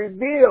was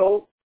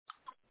revealed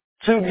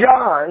to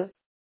John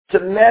to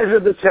measure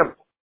the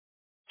temple.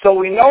 So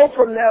we know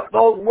from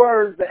those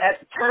words that at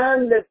the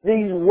time that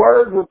these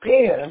words were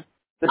penned,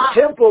 the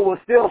temple was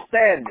still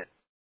standing.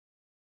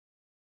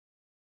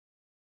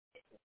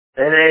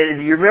 And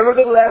if you remember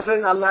the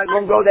lesson, I'm not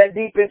going to go that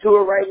deep into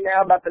it right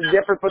now about the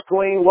difference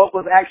between what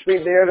was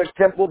actually there, the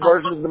temple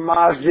versus the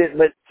masjid,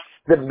 but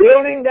the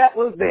building that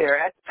was there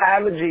at the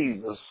time of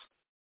Jesus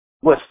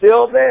was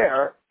still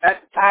there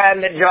at the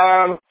time that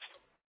John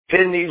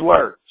penned these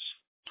words.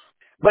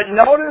 But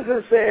notice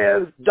it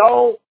says,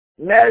 don't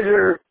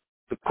measure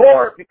the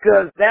court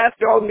because that's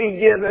going to be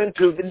given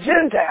to the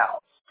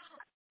Gentiles.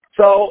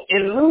 So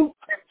in Luke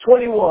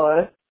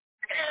 21,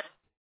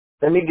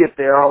 let me get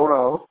there, hold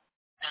on.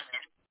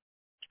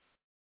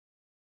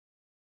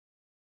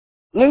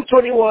 Luke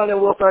 21,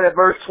 and we'll start at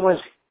verse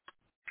 20.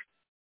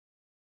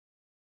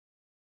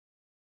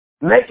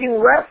 Making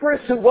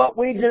reference to what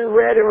we just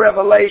read in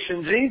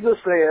Revelation, Jesus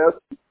says,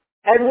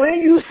 "And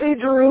when you see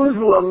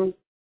Jerusalem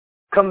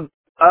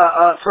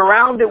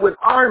surrounded with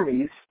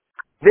armies,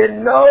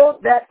 then know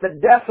that the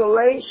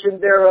desolation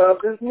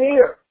thereof is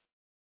near.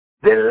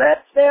 Then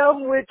let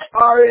them which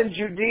are in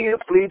Judea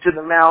flee to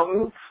the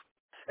mountains,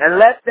 and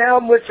let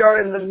them which are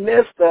in the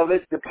midst of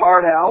it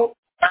depart out,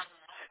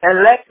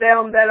 and let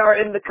them that are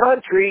in the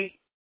countries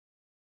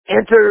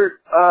enter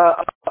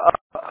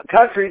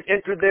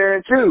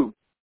thereinto.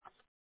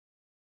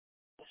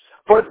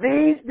 For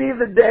these be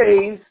the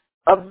days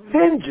of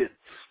vengeance,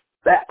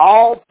 that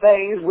all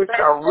things which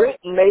are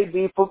written may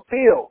be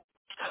fulfilled.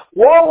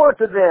 Woe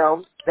unto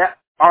them that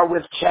are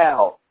with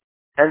child,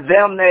 and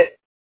them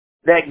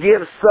that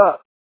give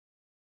suck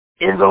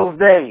in those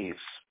days."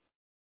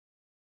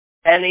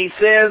 And he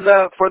says,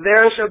 "For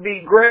there shall be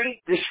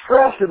great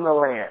distress in the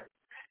land,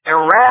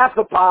 and wrath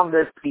upon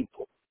this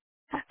people.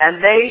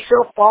 And they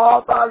shall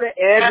fall by the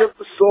edge of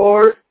the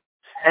sword,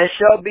 and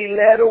shall be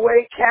led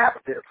away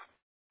captive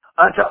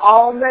unto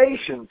all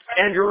nations.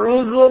 And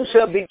Jerusalem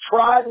shall be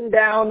trodden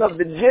down of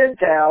the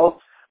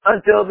Gentiles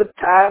until the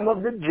time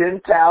of the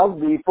Gentiles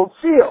be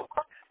fulfilled."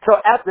 So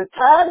at the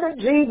time that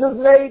Jesus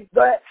made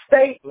that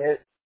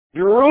statement,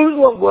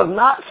 Jerusalem was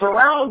not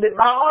surrounded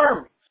by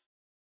armies.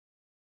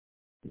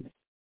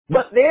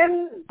 But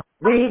then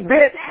the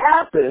event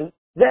happened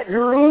that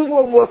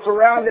Jerusalem was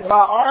surrounded by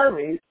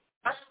armies,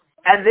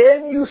 and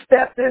then you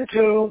stepped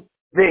into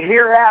the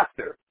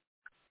hereafter,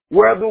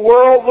 where the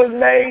world was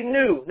made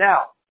new.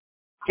 Now,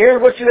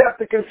 here's what you have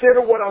to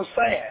consider what I'm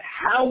saying.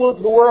 How was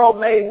the world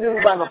made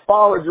new? By the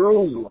fall of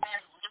Jerusalem.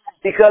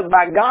 Because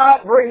by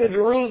God bringing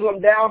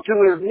Jerusalem down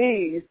to his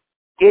knees,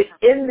 it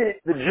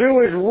ended the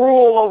Jewish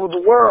rule over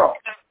the world.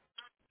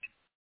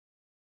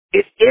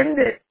 It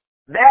ended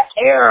that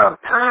era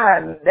of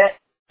time, the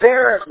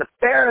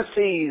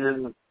Pharisees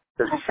and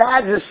the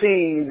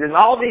Sadducees and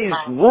all these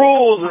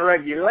rules and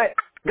regulations.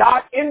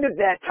 God ended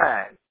that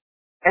time.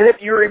 And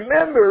if you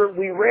remember,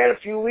 we read a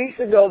few weeks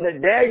ago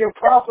that Daniel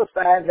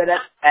prophesied that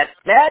at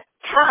that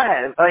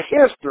time of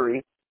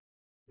history,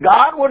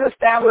 God would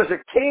establish a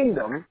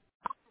kingdom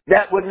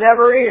that would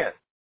never end.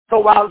 So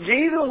while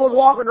Jesus was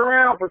walking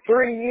around for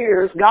 3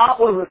 years, God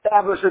was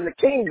establishing the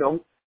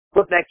kingdom,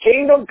 but that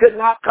kingdom could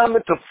not come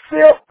into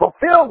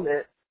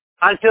fulfillment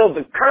until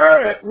the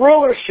current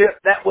rulership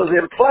that was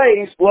in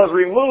place was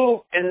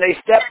removed and they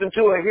stepped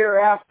into a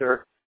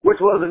hereafter, which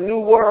was a new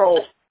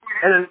world.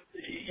 And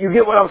you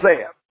get what I'm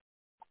saying?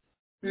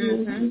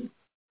 Mm-hmm.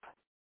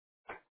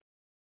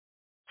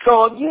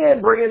 So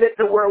again, bringing it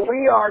to where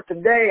we are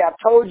today, I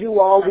told you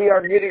all we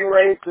are getting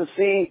ready to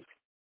see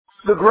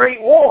the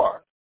Great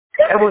War.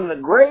 And when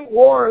the Great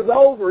War is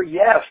over,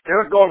 yes,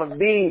 there's going to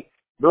be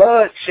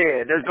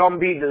bloodshed. There's going to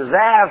be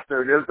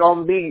disaster. There's going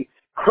to be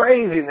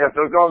craziness.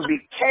 There's going to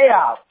be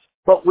chaos.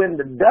 But when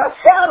the dust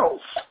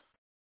settles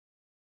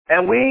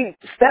and we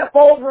step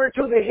over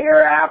into the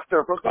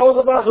hereafter, for those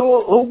of us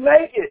who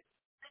make it,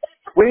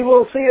 we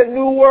will see a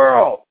new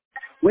world.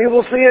 We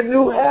will see a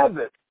new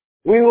heaven.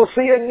 We will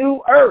see a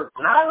new earth.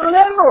 Not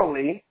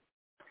literally,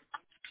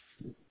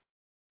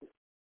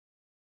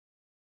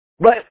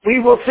 but we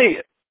will see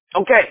it.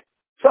 Okay,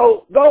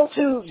 so go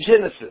to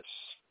Genesis.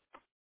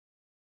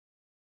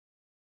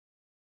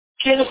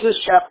 Genesis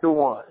chapter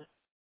 1.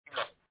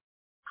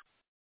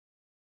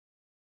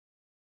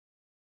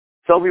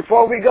 So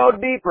before we go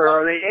deeper,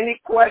 are there any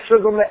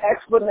questions on the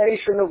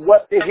explanation of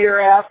what the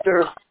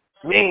hereafter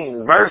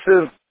means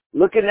versus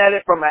looking at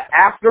it from an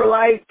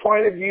afterlife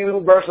point of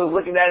view versus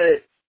looking at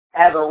it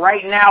as a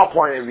right now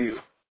point of view?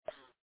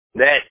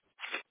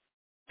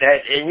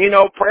 And you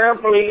know,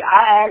 prayerfully,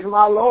 I ask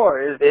my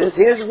Lord, it's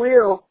His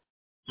will,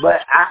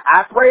 but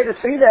I pray to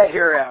see that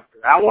hereafter.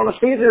 I want to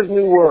see this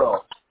new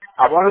world.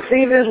 I want to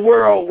see this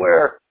world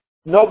where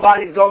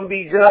nobody's going to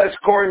be judged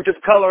according to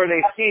the color of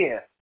their skin.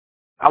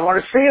 I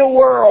want to see a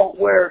world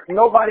where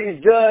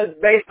nobody's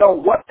judged based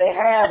on what they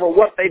have or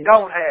what they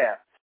don't have.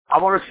 I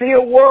want to see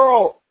a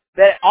world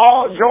that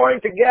all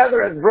join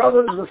together as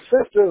brothers and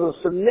sisters and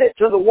submit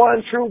to the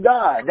one true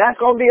God. That's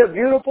going to be a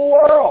beautiful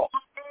world.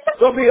 It's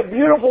going to be a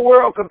beautiful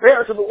world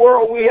compared to the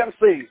world we have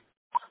seen.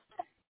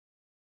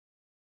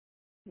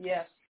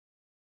 Yes.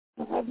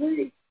 I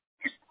agree.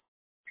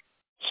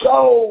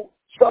 So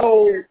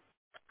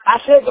I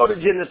said go to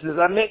Genesis.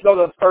 I meant go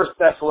to 1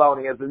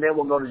 Thessalonians, and then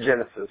we'll go to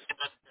Genesis.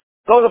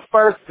 Go to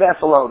 1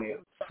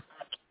 Thessalonians.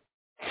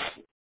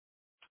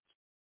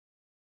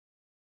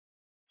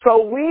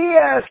 So we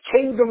as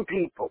kingdom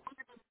people,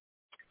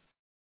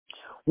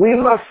 we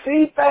must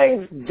see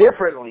things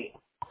differently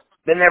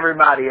than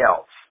everybody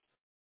else.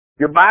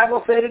 Your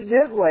Bible said it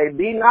this way,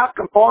 be not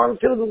conformed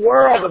to the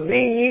world, but be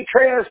ye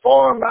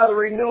transformed by the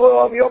renewal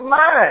of your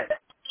mind.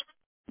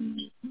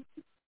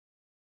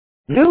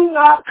 Do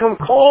not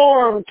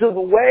conform to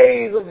the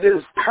ways of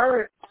this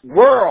current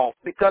world,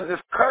 because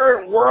this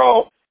current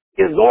world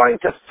is going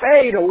to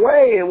fade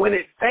away. And when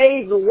it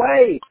fades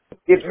away,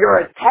 if you're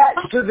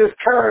attached to this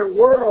current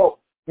world,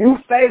 you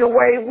fade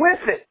away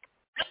with it.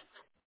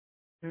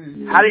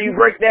 Mm-hmm. How do you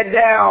break that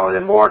down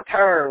in more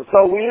terms?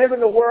 So we live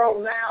in a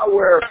world now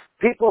where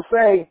people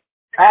say,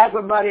 I had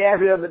somebody ask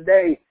me the other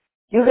day,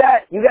 what's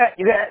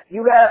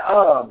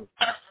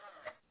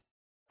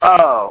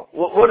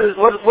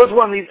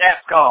one of these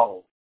apps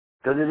called?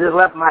 Because it just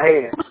left my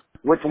head.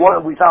 Which one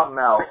are we talking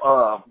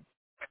about?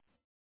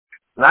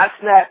 Not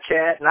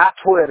Snapchat, not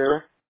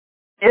Twitter,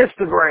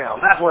 Instagram.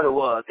 That's what it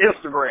was.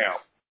 Instagram.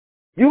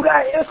 You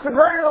got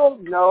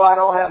Instagram? No, I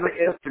don't have an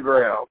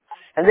Instagram.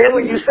 And then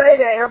when you say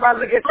that, everybody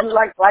look at you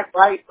like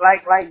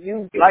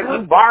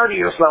you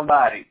Barney or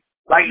somebody.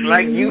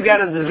 Like you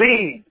got a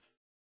disease.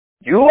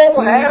 You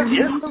don't have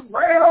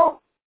Instagram.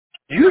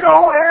 You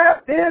don't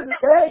have this and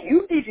that.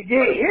 You need to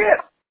get hit.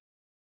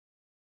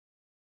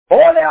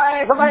 Or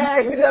somebody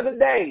asked me the other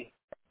day,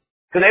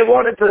 because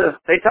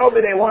they told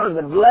me they wanted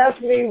to bless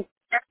me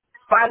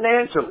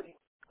financially.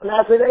 And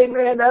I said, hey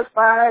man, that's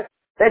fine.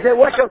 They said,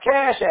 what's your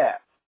Cash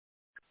App?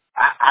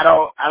 I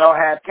don't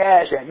have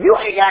Cash App. You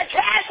ain't got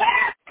Cash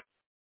App?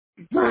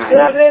 And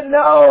I said,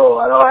 no,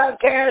 I don't have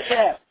Cash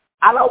App.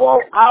 I don't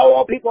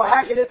want people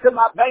hacking into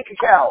my bank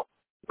account.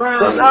 Right.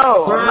 So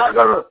no,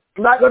 right.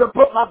 I'm not gonna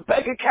put my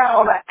bank account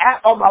on an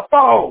app on my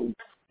phone.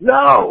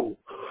 No.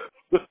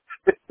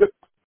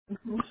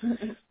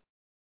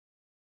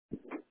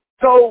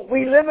 So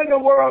we live in a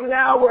world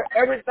now where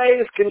everything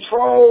is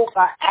controlled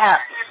by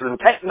apps and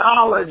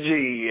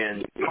technology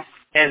and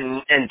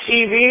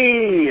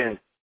TV, and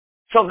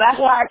so that's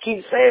why I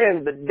keep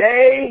saying the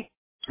day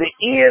the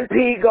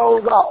EMP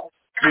goes off,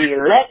 the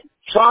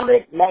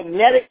electronic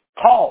magnetic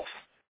pulse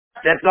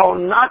that's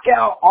gonna knock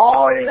out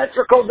all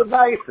electrical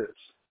devices,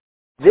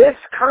 this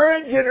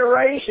current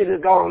generation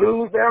is gonna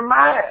lose their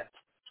minds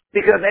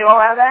because they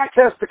don't have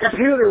access to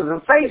computers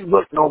and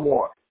Facebook no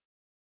more.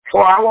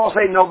 Or I won't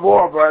say no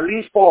more, but at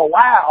least for a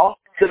while,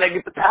 till they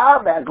get the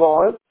power back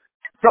on.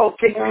 So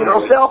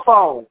no cell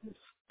phones,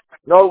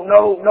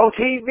 no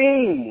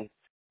TV,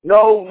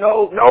 no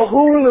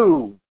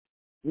Hulu,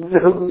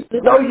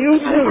 no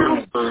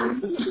YouTube.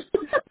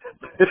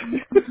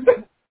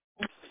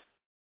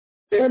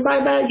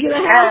 Everybody better get a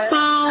house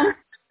phone.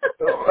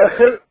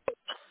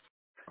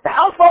 The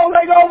house phone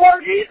ain't gonna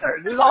work either.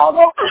 It's all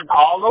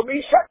gonna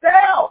be shut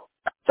down.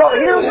 So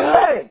here's the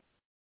thing.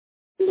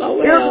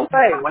 Here's the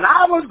thing. When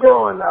I was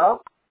growing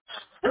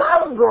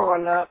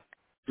up,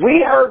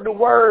 we heard the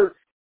word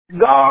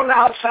gone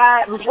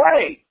outside and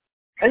played.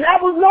 And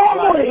that was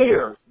normal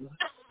here.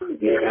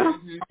 Yeah.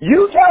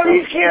 You tell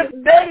these kids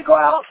today to go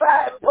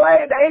outside and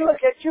play, they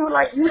look at you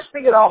like you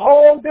speaking a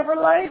whole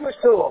different language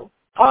to them.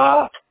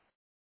 Huh?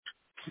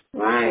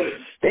 Right.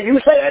 Can you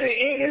say that in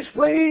English,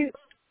 please?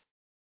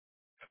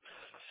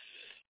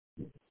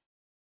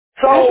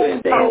 Especially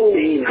if they're a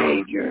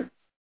teenager.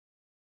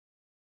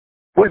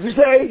 What'd you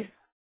say?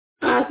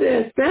 I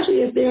said,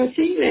 especially if they're a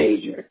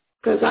teenager.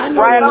 Because I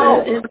know Right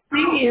on.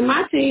 in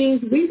my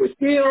teens, we were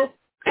still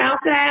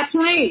outside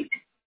playing.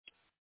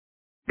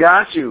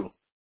 Got you.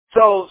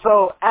 So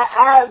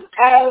as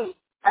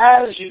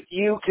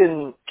you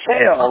can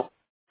tell,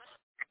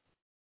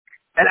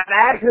 and I've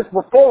asked this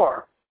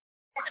before,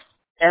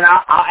 and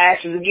I'll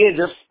ask you again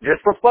just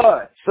for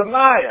fun.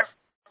 Samaya,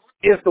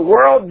 is the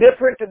world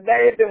different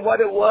today than what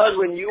it was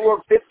when you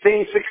were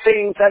 15,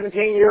 16,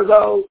 17 years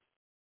old?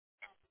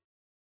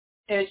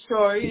 It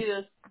sure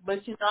is.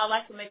 But, I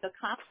like to make a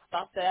comment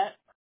about that.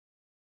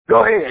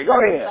 Go ahead.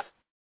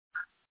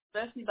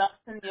 Especially about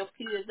sending your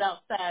kids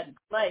outside to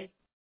play.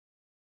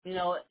 We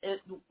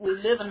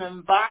live in an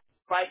environment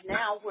right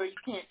now where you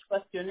can't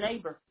trust your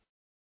neighbor.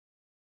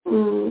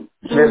 Mm-hmm.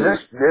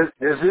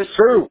 This is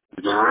true.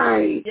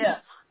 Right. Yeah.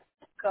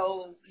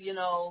 So, the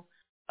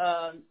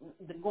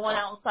going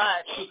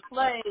outside to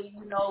play,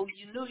 you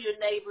knew your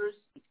neighbors.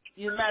 As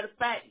a matter of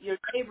fact, your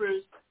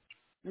neighbors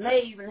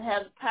may even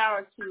have the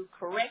power to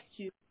correct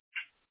you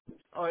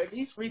or at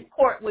least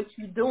report what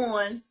you're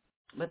doing.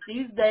 But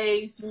these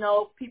days,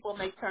 people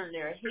may turn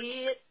their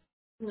head,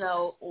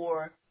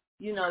 or,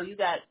 you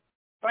got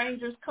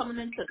strangers coming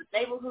into the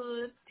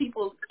neighborhood,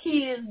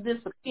 kids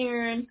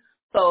disappearing.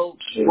 So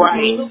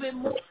Right.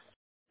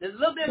 there's a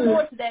little bit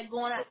more to that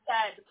going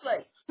outside to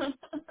play.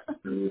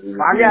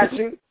 I got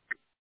you.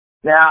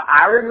 Now,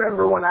 I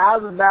remember when I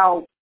was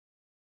about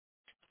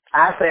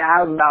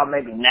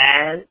maybe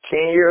 9, 10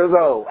 years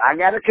old. I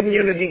got a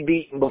community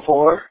beating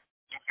before.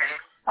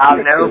 I'll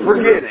never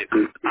forget it.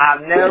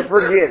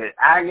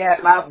 I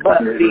got my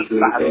butt beat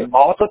by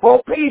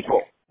multiple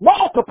people.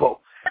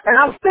 Multiple. And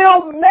I'm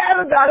still mad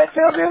about it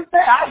till this day.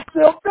 I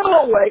still feel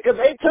away because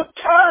they took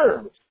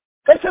turns.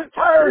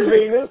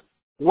 Venus.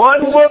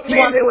 One whooped me,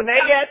 and then when they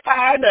got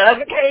tired, the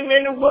other came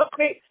in and whooped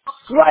me.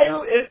 Like,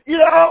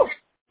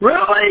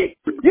 really?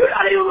 You're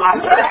not even my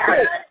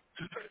parent.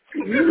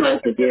 You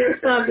must have did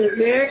something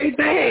very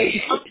bad.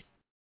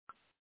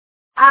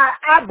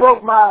 I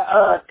broke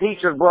my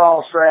teacher's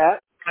bra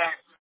strap.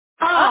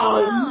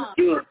 Oh,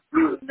 you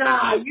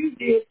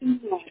did too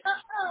much.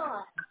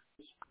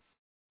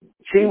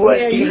 She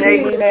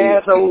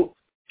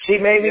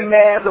made me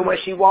mad, so when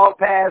she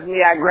walked past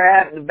me, I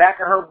grabbed the back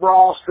of her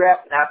bra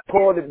strap and I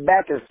pulled it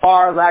back as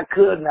far as I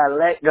could and I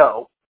let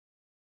go.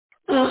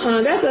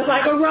 That's just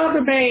like a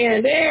rubber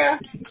band there.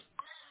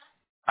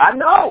 I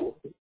know.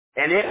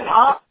 And it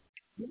popped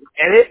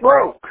and it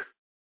broke.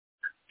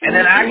 And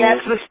then I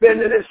got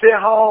suspended and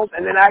sent home,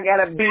 and then I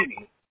got a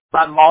beating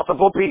by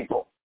multiple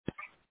people.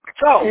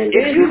 So, and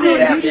if you do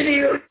that,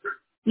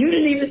 you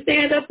didn't even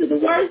stand up to the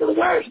worst of the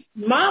worst.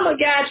 Mama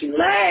got you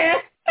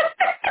last.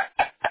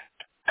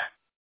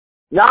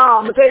 No,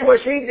 I'm going to tell you what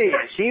she did.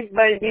 She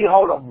made me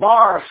hold a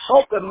bar of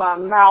soap in my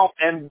mouth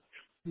and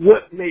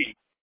whip me.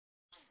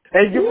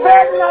 And you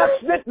better not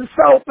spit the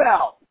soap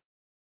out.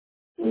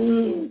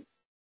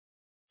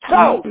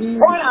 So, the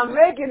point I'm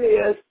making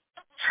is,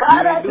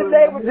 try that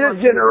today with this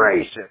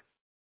generation.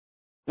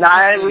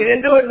 Now, we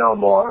didn't do it no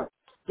more.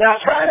 Now,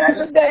 try that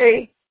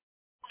today.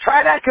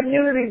 Try that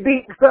community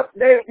beating stuff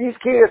today with these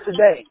kids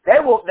today. They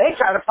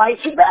try to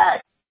fight you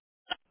back.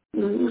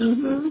 Or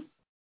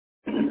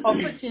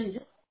put you in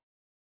jail.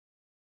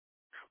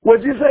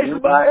 What'd you say,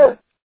 Tobias?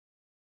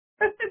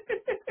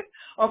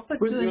 Or put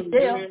you in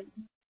jail.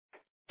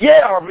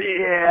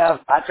 Yeah,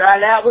 I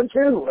tried that one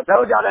too. I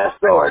told y'all that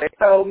story. They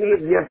told me if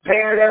your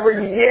parent ever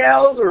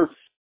yells or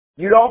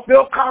you don't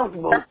feel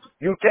comfortable,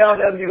 you tell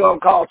them you're going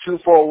to call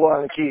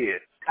 241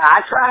 kid.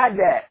 I tried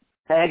that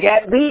and I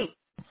got beat.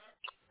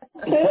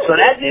 So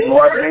that didn't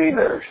work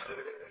either.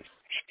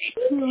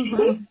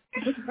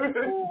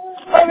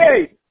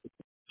 Okay,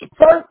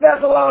 1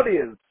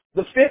 Thessalonians,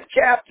 the 5th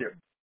chapter.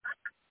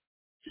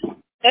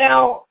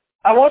 Now,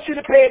 I want you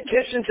to pay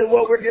attention to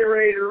what we're getting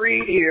ready to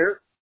read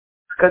here,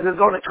 because it's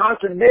going to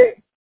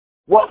contradict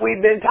what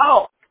we've been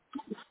taught.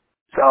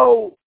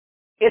 So,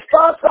 it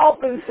starts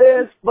off and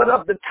says, but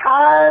of the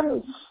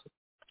times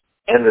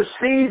and the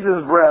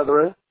seasons,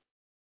 brethren,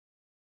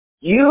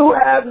 you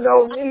have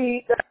no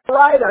need that's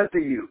right unto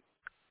you.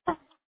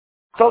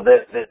 So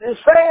it's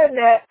saying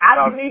that I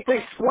don't need to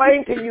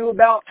explain to you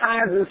about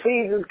times and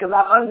seasons because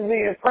I'm under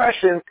the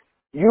impression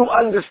you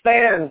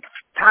understand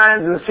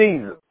times and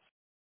seasons.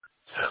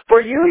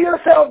 For you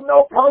yourself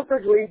know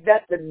perfectly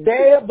that the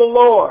day of the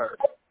Lord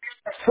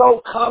so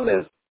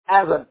cometh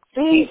as a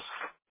thief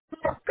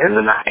in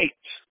the night.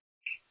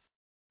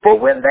 For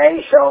when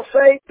they shall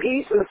say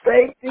peace and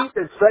safety,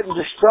 then sudden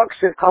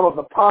destruction cometh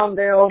upon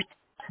them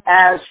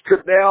as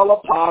travail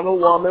upon a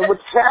woman with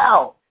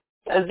child,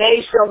 and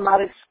they shall not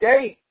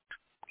escape.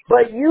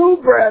 But you,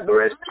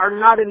 brethren, are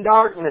not in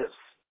darkness,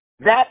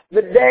 that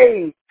the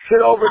day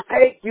should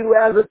overtake you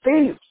as a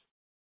thief.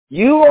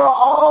 You are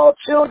all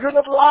children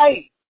of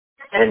light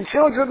and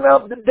children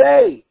of the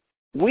day.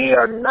 We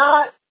are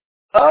not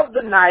of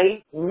the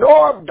night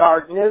nor of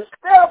darkness.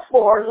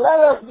 Therefore, let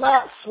us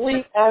not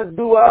sleep as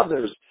do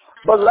others,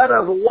 but let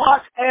us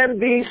watch and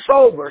be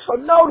sober. So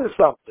notice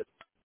something.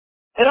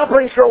 And I'm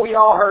pretty sure we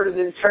all heard it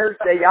in church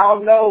that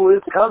y'all know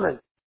is coming.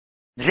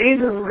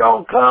 Jesus is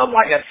going to come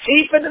like a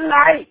thief in the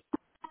night.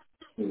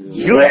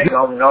 You ain't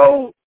going to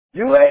know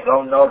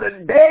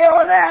the day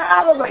or the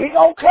hour. He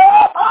going to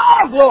come,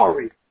 oh,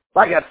 glory,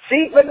 like a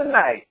thief in the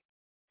night.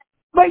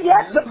 But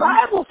yet the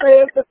Bible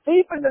says the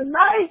thief in the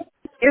night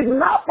is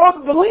not for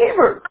the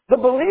believers. The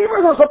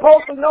believers are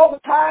supposed to know the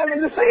time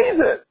and the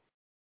season.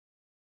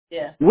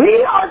 Yeah.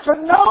 We are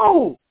to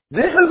know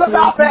this is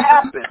about to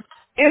happen.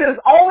 It is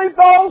only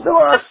those who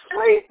are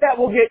asleep that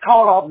will get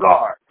caught off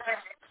guard.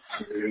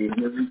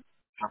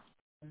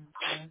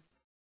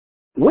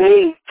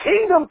 We,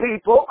 kingdom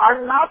people,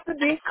 are not to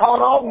be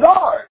caught off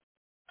guard.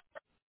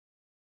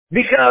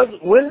 Because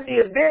when the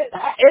event,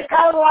 it's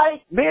kind of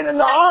like being in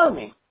the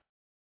army.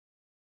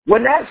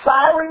 When that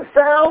siren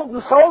sounds,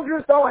 the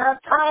soldiers don't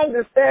have time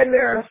to stand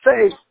there and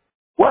say,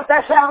 what's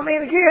that sound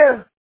mean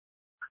again?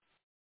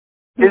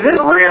 Is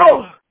it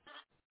real?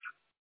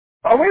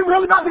 Are we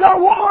really about to go to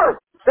war?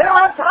 They don't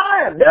have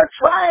time. They're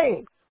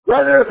trained.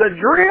 Whether it's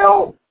a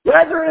drill,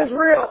 whether it's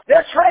real,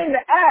 they're trained to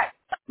act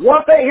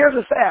once they hear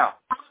the sound.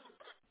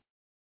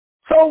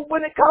 So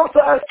when it comes to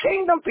us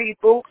kingdom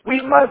people,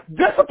 we must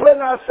discipline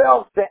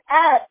ourselves to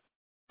act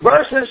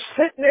versus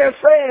sitting there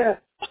saying,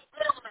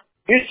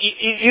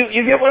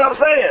 you get what I'm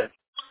saying?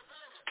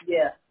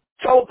 Yeah.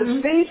 So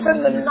the thief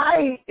in the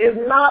night is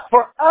not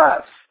for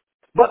us.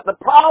 But the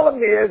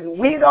problem is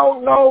we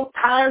don't know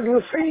times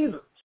and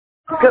seasons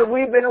because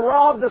we've been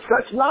robbed of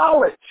such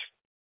knowledge.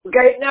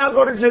 Okay, now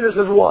go to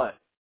Genesis 1.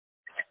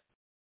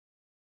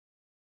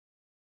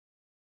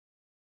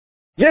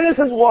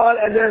 Genesis 1,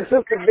 and then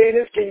Sister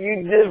Venus, can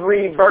you just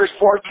read verse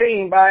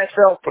 14 by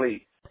itself,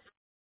 please?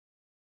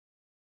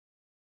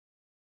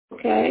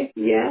 Okay,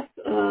 yes.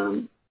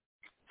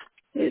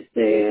 It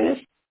says,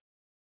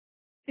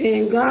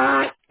 and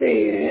God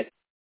said,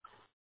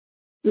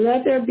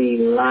 let there be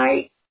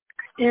light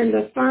in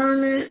the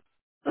firmament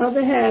of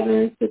the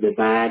heavens to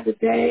divide the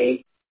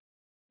day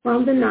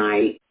from the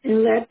night,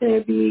 and let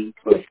there be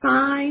for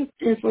signs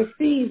and for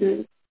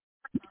seasons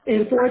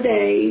and for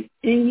days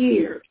and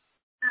years.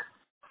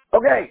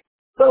 Okay,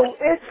 so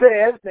it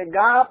says that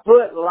God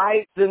put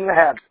lights in the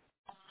heavens.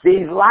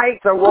 These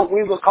lights are what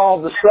we would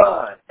call the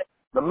sun,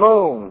 the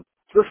moon,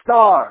 the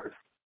stars,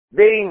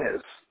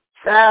 Venus,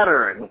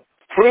 Saturn,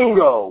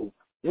 Pluto,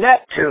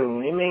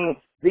 Neptune. I mean,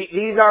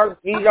 these are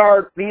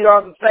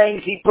the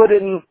things He put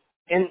in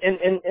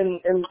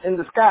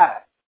the sky.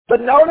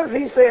 But notice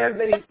He says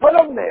that He put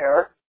them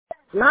there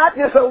not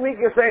just so we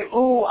can say,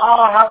 "Ooh,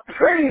 ah, how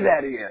pretty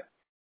that is."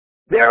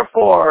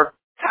 Therefore,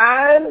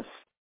 times,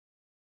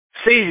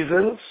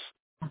 seasons,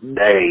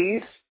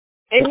 days,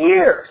 and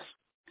years.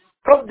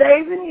 From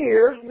days and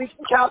years, we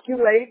can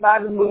calculate by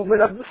the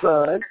movement of the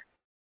sun.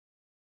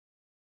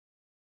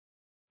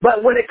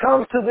 But when it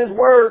comes to this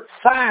word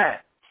sign,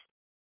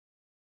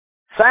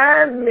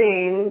 sign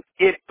means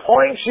it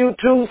points you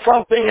to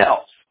something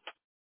else.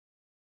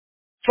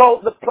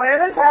 So the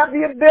planets have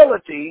the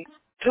ability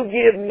to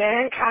give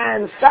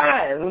mankind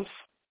signs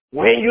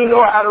when you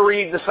know how to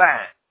read the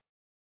sign.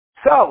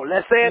 So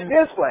let's say it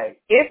this way.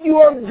 If you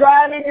are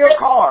driving your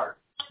car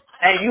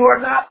and you are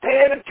not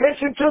paying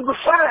attention to the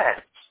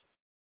signs,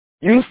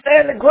 you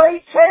stand a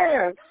great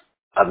chance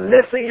of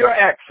missing your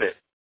exit.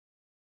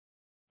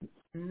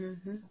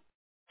 Mm-hmm.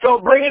 So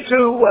bring it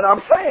to what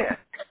I'm saying.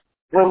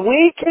 When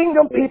we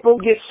kingdom people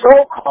get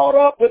so caught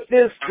up with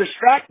this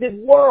distracted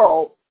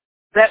world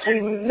that we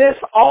miss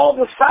all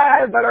the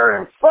signs that are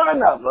in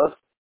front of us,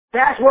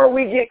 that's where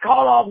we get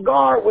caught off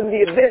guard when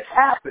the events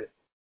happen.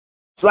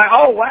 It's like,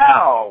 oh,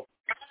 wow,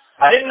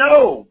 I didn't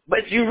know.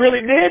 But you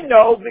really did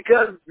know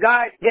because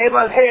God gave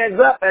us heads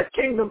up as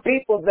kingdom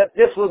people that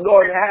this was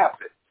going to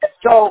happen.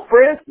 So,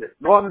 for instance,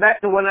 going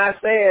back to when I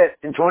said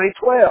in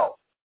 2012,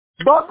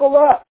 buckle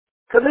up,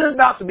 because it's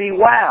about to be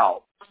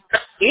wow.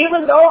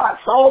 Even though I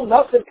saw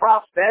nothing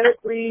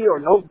prophetically or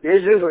no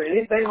visions or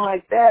anything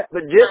like that,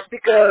 but just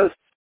because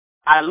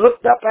I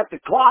looked up at the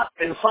clock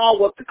and saw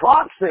what the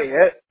clock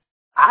said,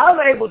 I was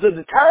able to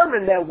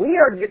determine that we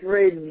are getting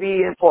ready to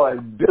be in for a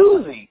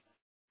doozy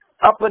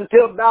up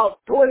until about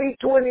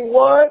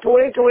 2021,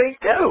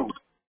 2022.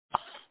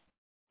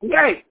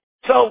 Okay,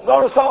 so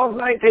go to Psalms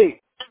 19.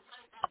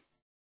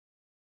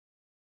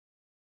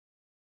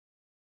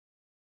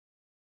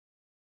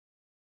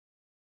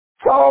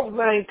 Psalms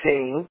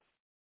 19,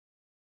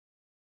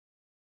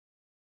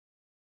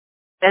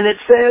 and it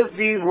says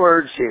these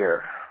words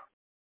here.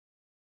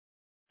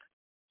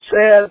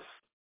 It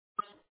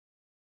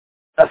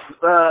says,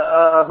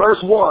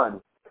 verse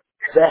 1,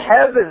 the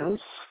heavens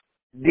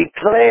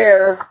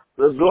declare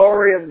the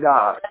glory of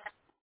God,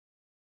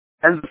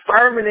 and the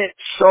firmament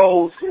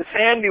shows His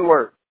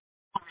handiwork.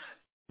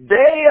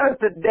 Day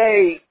unto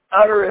day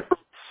uttereth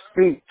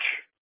speech,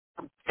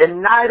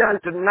 and night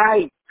unto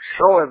night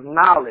showeth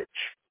knowledge.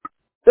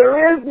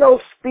 There is no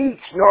speech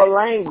nor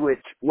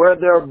language where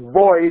their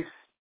voice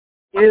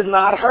is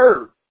not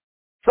heard.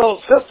 So,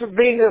 Sister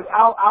Venus,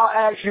 I'll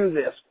ask you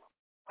this.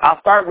 I'll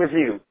start with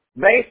you.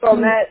 Based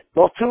on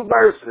those two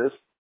verses,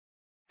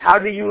 how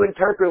do you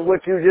interpret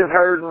what you just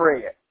heard and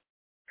read?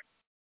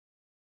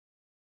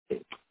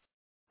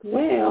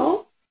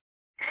 Well,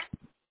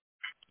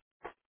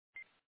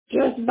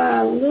 just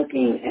by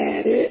looking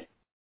at it,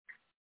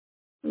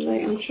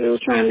 like I'm sure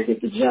trying to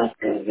get the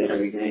gist of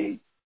everything.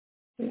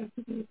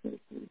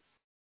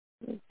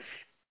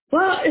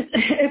 Well,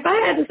 if I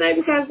had to say,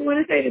 because when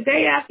they say the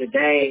day after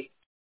day,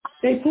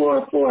 they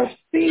pour forth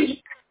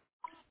speech,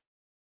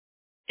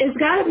 it's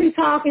got to be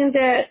talking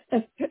that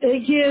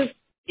it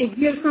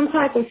gives some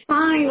type of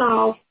sign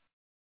off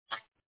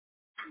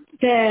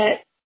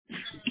that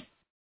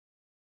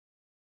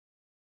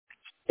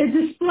it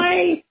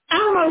displays. I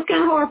don't know. It's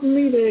kind of hard for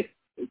me to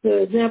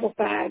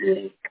exemplify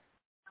this.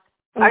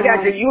 I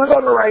got you. You was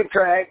on the right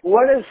track.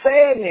 What it's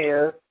saying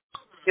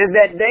is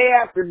that day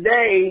after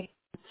day,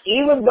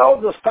 even though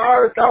the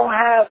stars don't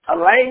have a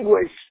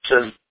language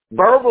to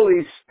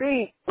verbally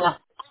speak,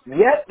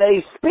 yet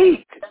they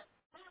speak.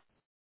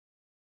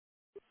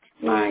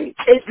 Right.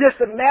 It's just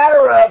a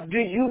matter of, do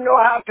you know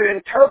how to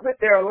interpret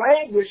their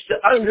language to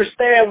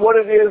understand what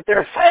it is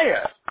they're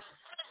saying?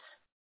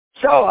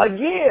 So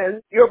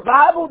again, your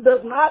Bible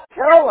does not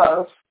tell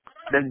us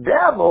the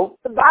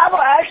Bible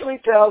actually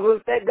tells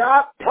us that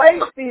God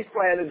placed these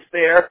planets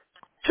there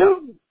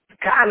to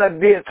kind of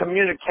be a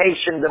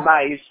communication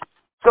device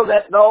so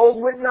that those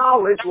with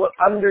knowledge will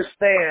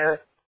understand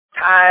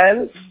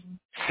times,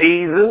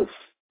 seasons,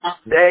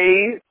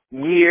 days,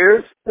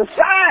 years, and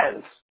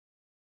signs.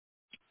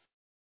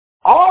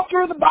 All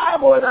through the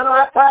Bible, and I don't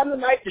have time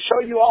tonight to show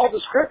you all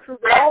the scriptures,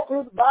 but all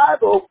through the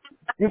Bible,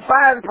 you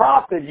find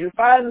prophets, you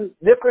find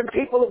different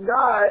people of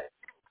God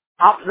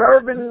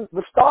observing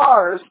the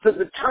stars to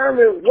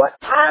determine what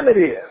time it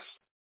is.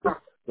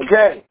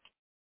 Okay.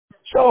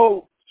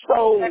 So,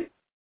 go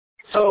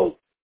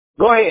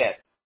ahead.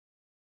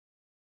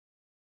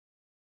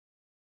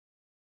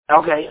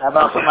 Okay, how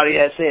about somebody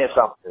that said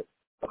something?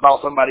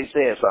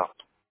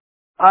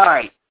 All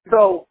right.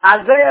 So,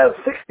 Isaiah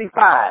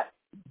 65.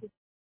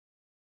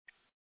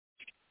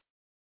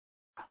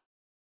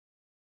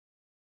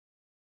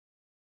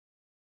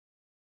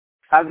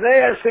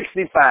 Isaiah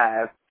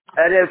 65.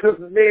 And then,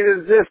 Sister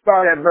Venus, just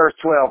start at verse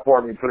 12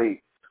 for me,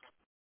 please.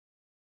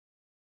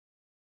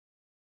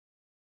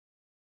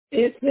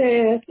 It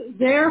says,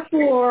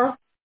 therefore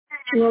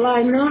will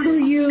I number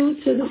you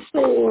to the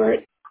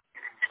sword,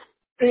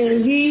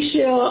 and ye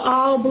shall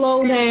all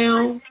blow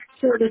down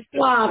to the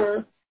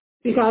slaughter,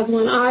 because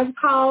when I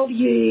called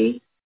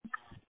ye,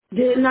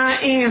 did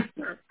not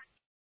answer.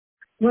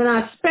 When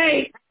I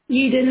spake,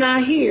 ye did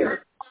not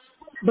hear,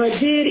 but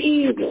did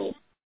evil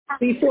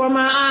before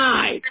my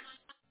eyes,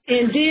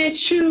 and did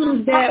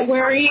choose that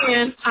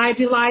wherein I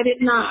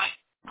delighted not.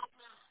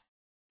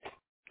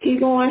 Keep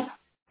going.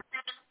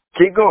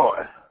 Keep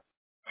going.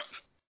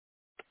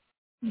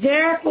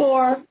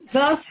 Therefore,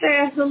 thus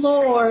says the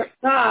Lord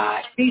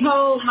God,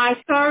 behold, my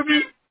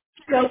servant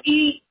shall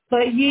eat,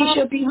 but ye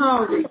shall be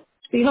hungry.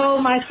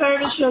 Behold, my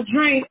servant shall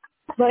drink,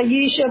 but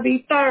ye shall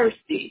be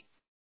thirsty.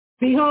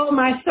 Behold,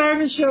 my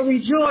servant shall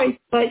rejoice,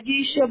 but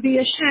ye shall be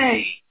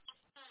ashamed.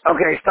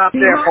 Okay, stop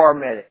there for a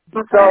minute.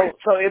 Okay.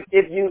 So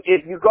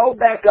if you go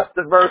back up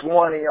to verse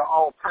 1 in your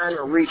own time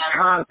to reach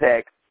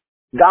context,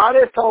 God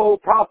has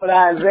told Prophet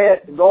Isaiah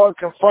to go and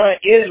confront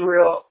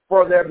Israel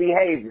for their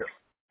behavior.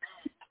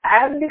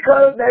 And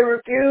because they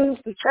refuse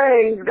to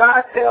change,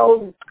 God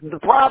tells the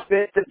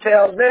prophet to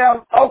tell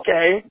them,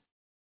 okay,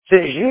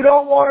 since you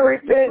don't want to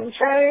repent and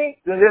change,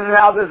 then this is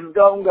how this is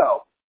going to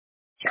go.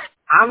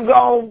 I'm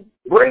going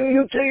to bring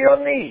you to your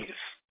knees.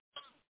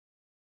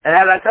 And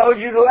as I told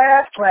you the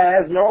last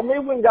class, normally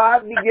when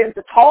God begins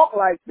to talk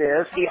like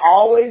this, he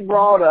always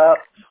brought up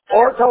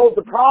or told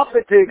the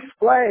prophet to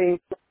explain,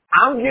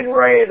 I'm getting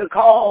ready to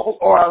call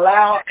or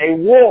allow a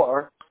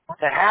war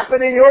to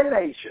happen in your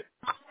nation.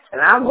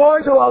 And I'm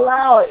going to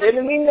allow an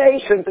enemy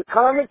nation to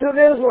come into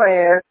this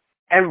land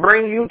and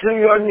bring you to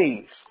your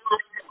knees.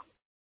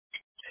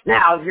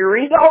 Now, if you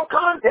read the whole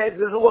context,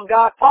 this is what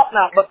God talked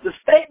about. But the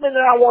statement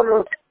that I want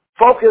to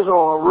focus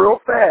on real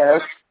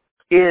fast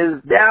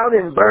is down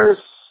in verse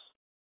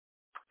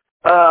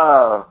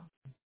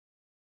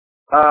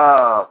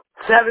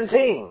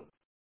 17.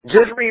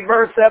 Just read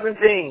verse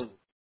 17.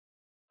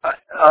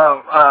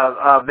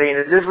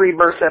 Venus, just read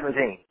verse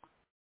 17.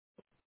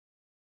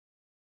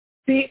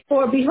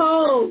 For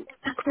behold,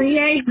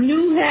 create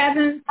new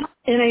heavens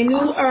and a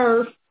new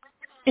earth,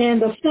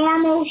 and the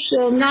former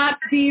shall not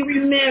be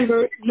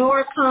remembered,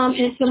 nor come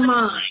into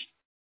mind.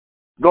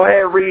 Go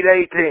ahead and read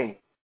 18.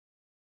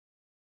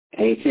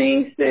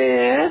 18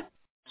 says,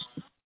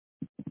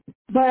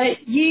 But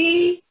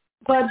be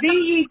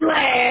ye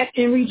glad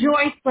and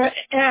rejoice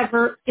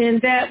forever in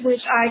that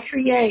which I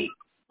create.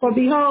 For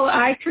behold,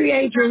 I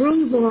create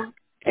Jerusalem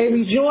a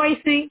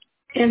rejoicing,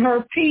 and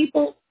her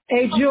people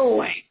a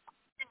joy.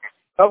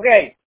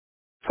 Okay,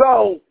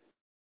 so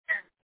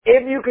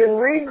if you can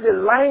read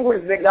the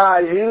language that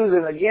God is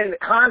using, again, the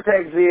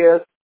context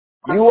is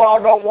you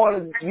all don't want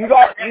to, you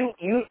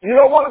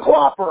don't want to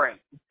cooperate.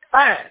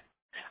 Fine.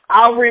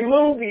 I'll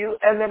remove you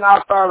and then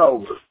I'll start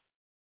over.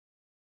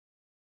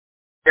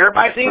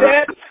 Everybody see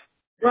that?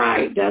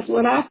 Right, that's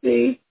what I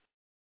see.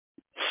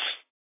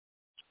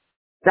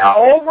 Now,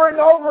 over and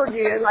over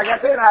again, like I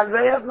said,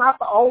 Isaiah's not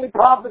the only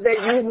prophet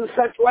that uses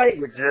such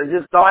language. I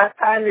just don't have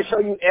time to show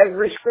you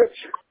every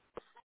scripture.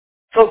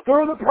 So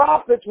through the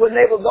prophets, when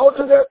they will go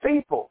to their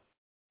people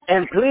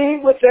and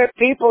plead with their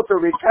people to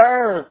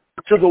return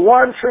to the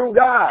one true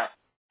God,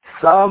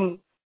 some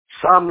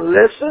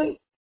listen,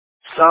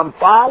 some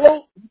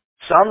follow,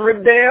 some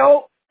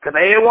rebel, because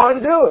they didn't want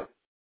to do it.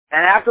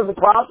 And after the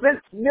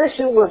prophet's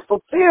mission was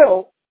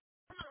fulfilled,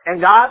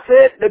 and God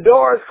said the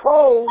door is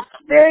closed,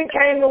 then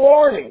came the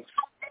warnings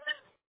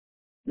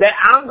that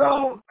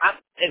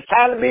it's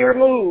time to be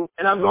removed,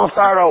 and I'm going to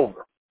start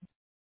over.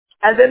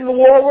 And then the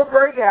war would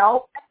break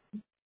out.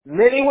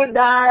 Many would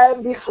die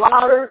and be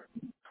slaughtered.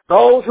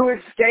 Those who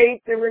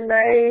escaped and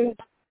remained,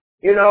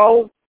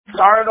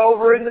 started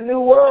over in the new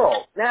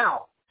world.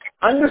 Now,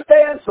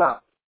 understand something.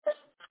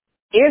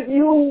 If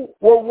you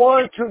were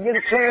one to get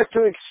a chance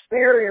to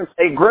experience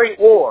a great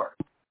war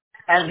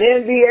and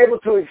then be able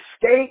to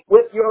escape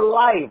with your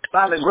life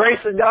by the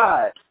grace of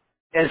God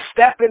and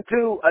step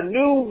into a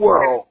new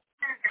world,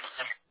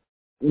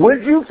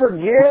 would you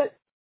forget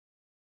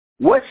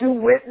what you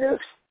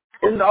witnessed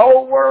in the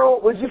old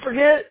world? Would you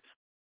forget?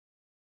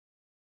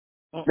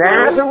 The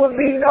answer would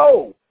be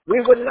no.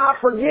 We would not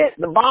forget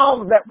the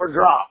bombs that were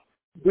dropped.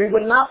 We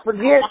would not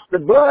forget the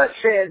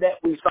bloodshed that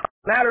we saw.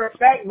 Matter of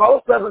fact,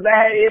 most of us that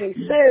had any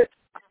sense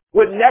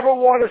would never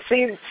want to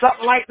see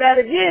something like that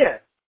again.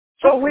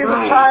 So we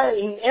would try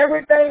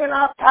everything in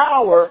our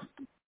power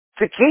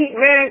to keep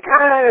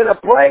mankind in a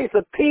place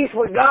of peace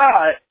with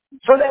God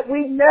so that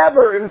we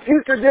never in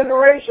future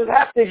generations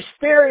have to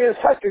experience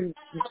such a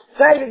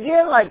thing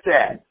again like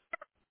that.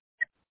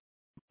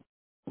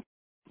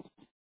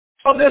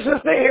 So this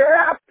is the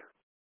hereafter.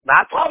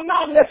 Not talking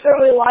about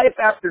necessarily life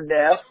after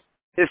death.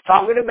 It's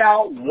talking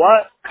about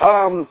what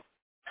comes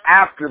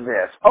after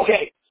this.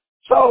 Okay,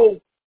 so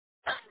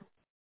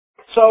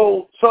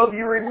if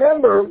you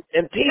remember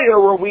in Peter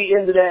where we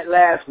ended at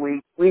last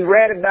week, we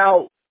read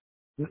about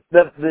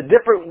the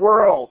different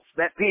worlds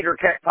that Peter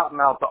kept talking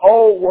about. The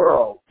old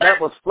world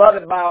that was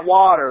flooded by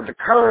water, the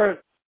current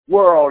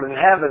world in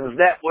heavens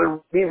that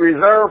would be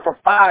reserved for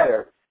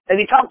fire. And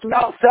he talked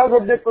about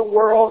several different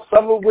worlds,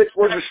 some of which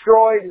were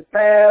destroyed in the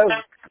past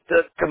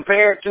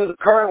compared to the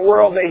current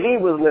world that he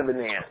was living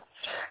in.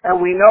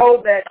 And we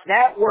know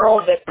that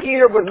world that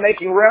Peter was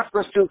making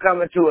reference to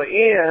coming to an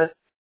end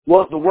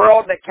was the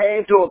world that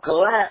came to a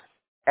collapse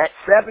at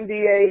 70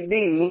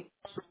 A.D.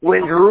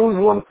 when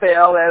Jerusalem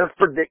fell as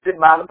predicted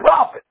by the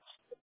prophets.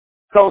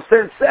 So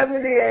since 70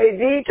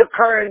 A.D. to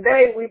current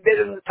day, we've been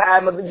in the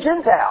time of the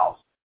Gentiles.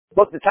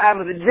 But the time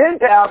of the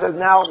Gentiles has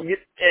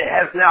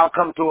now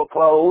come to a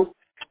close,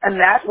 and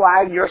that's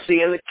why you're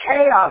seeing the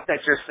chaos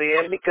that you're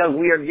seeing, because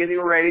we are getting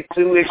ready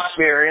to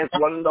experience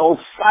one of those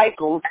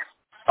cycles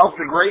of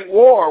the Great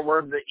War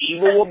where the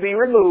evil will be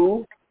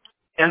removed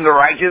and the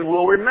righteous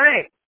will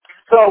remain.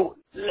 So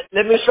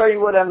let me show you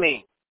what I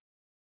mean.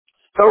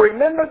 So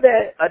remember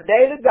that a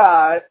day to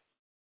God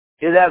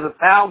is as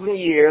 1,000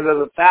 years, as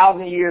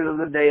 1,000 years of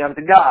the day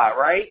unto God,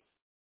 right?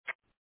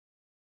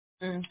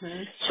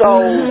 Mm-hmm.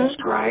 So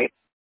right,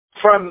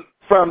 from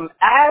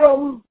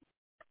Adam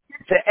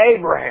to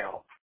Abraham,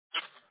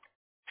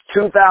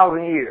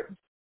 2,000 years.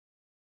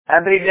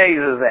 How many days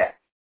is that?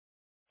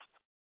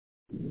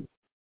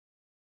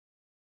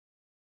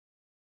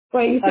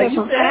 Wait, you said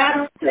from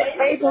Adam to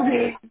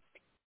Abraham.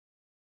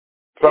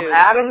 From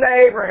Adam to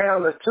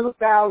Abraham is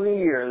 2,000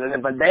 years. And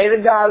if a day to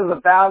God is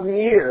 1,000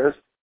 years,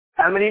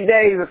 how many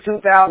days is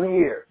 2,000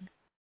 years?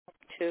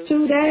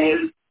 2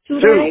 days. 2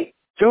 days.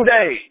 2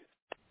 days.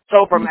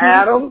 So from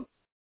Adam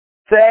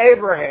to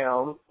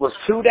Abraham was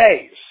 2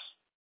 days.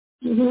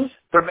 Mm-hmm.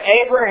 From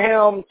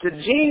Abraham to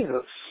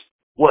Jesus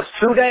was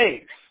 2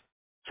 days.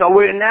 So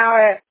we're now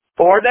at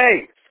 4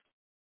 days.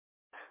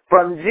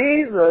 From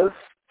Jesus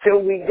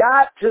till we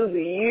got to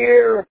the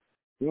year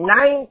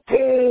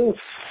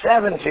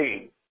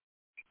 1917.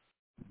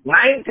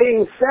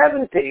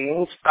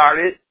 1917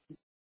 started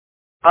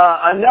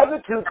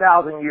another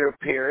 2,000 year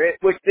period,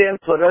 which then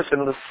put us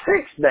in the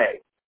 6th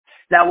day.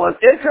 Now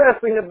what's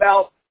interesting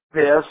about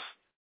this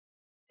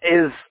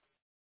is,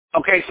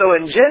 okay, so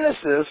in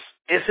Genesis,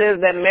 it says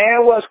that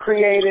man was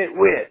created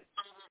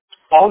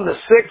on the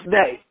 6th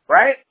day,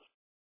 right?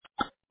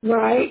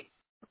 Right.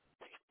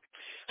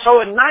 So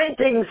in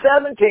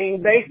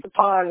 1917, based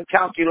upon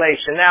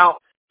calculation, now,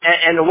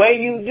 and the way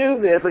you do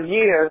this,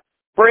 again,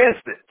 for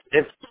instance,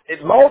 if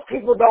most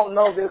people don't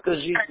know this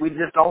because we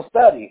just don't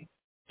study,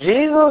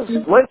 Jesus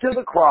went to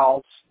the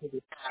cross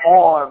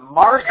on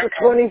March the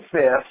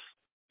 25th,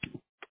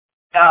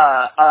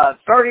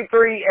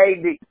 33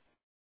 A.D.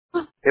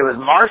 It was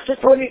March the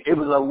 20th. It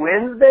was a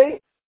Wednesday,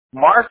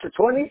 March the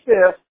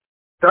 25th,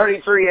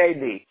 33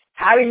 AD.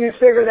 How do you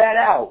figure that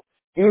out?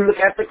 You look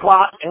at the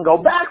clock and go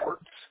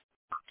backwards.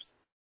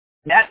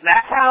 That's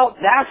how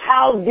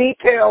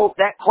detailed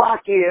that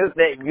clock is,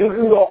 that you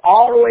can go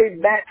all the way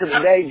back to the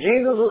day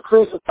Jesus was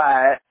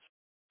crucified,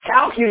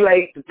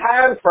 calculate the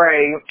time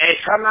frame, and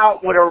come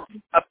out with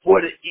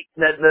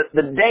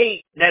the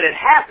date that it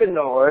happened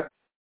on,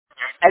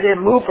 and then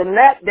move from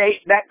that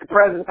date back to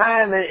present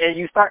time, and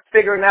you start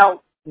figuring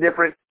out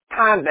different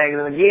time things.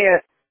 And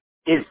again,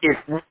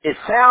 it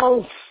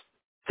sounds,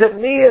 to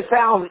me, it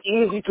sounds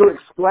easy to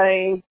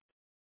explain,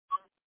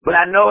 but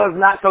I know it's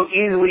not so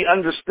easily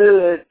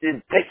understood.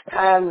 It takes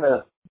time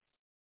to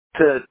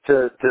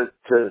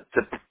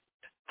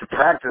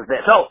practice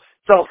that. So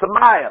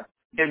Samaya,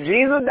 if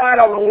Jesus died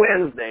on a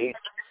Wednesday,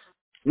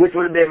 which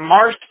would have been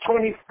March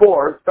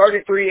 24th,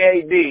 33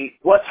 AD,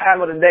 what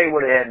time of the day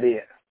would it have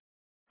been?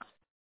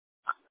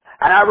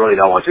 And I really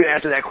don't want you to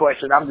answer that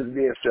question. I'm just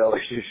being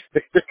silly.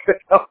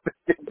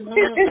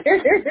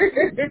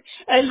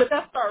 Hey, look,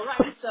 I start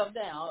writing stuff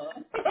down.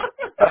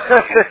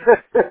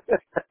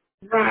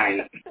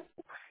 Right.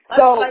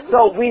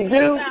 So we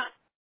do.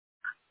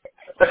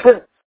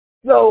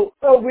 So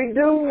we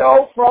do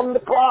know from the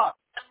clock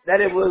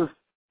that it was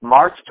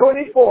March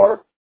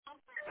 24th,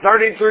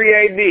 33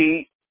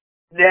 AD,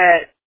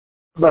 that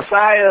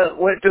Messiah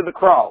went to the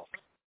cross.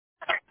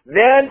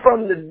 Then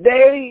from the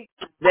day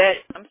that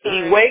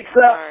he wakes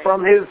up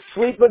from his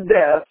sleep of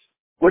death,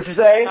 what'd you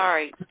say?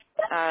 Sorry.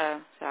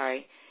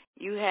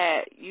 You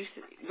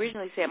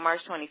originally said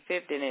March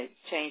 25th, and it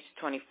changed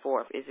to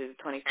 24th. Is it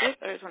the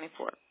 25th or the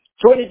 24th?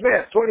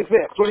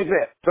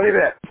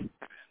 25th.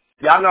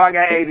 Y'all know I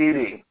got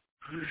ADD.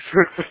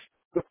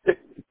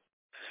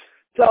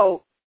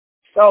 So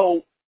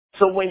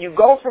when you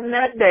go from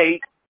that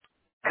date,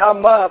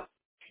 come up,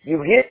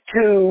 you get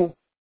to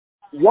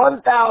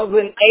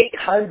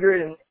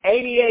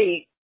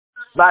 1,888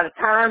 by the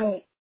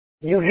time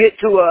you get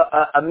to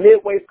a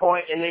midway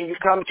point, and then you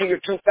come to your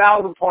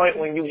 2,000 point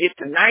when you get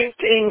to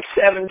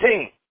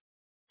 1917.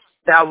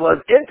 Now,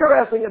 what's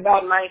interesting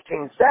about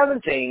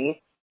 1917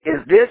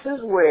 is this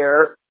is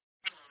where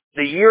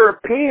the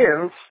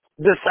Europeans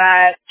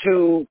decide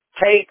to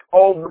take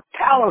over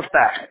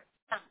Palestine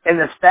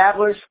and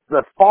establish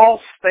the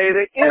false state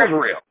of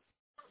Israel.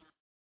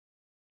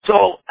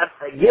 So,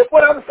 get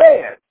what I'm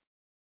saying?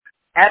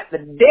 At the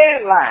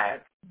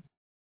deadline,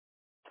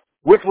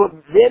 which will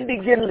then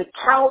begin the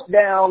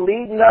countdown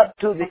leading up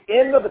to the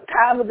end of the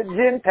time of the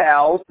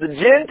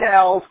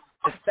Gentiles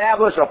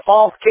establish a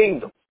false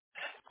kingdom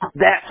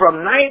that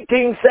from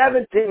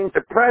 1917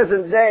 to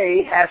present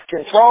day has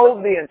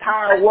controlled the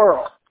entire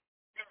world.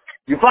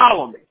 You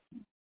follow me?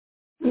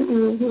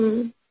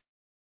 Mm-hmm.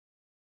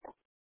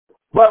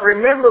 But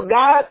remember,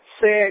 God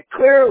said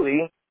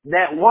clearly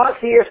that once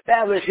he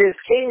established his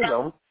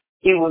kingdom,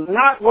 he was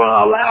not going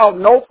to allow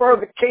no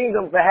further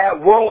kingdom to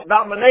have world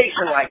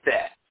domination like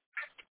that.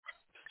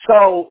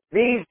 So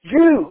these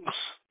Jews,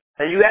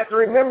 and you have to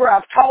remember,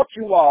 I've taught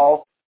you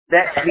all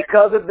that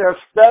because of their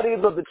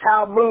studies of the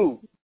Talmud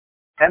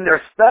and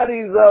their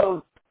studies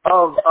of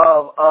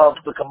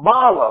the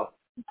Kabbalah,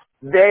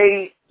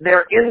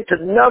 they're into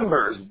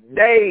numbers,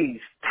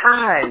 days,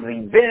 times,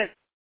 events.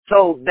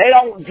 So they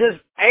don't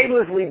just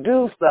aimlessly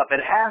do stuff.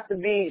 It has to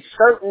be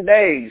certain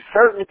days,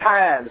 certain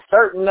times,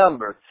 certain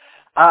numbers.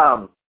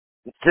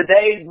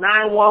 Today's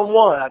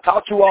 911. I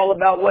taught you all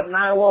about what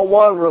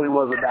 911 really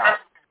was about.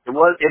 It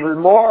was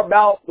more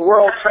about the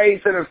World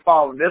Trade Center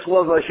falling. This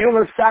was a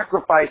human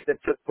sacrifice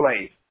that took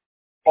place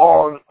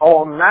on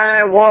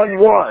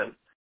 911,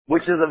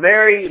 which is a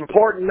very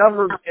important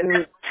number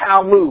in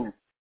Talmud.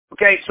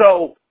 Okay,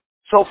 so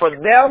for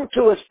them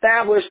to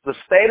establish the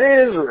state of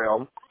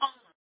Israel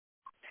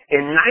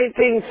in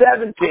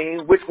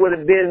 1917, which would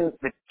have been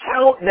the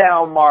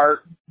countdown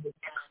mark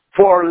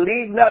for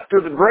leading up to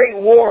the great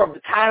war of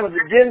the time of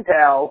the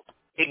Gentiles,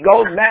 it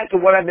goes back to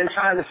what I've been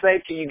trying to say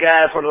to you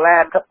guys for the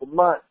last couple of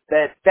months,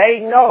 that they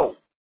know.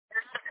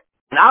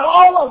 Not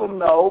all of them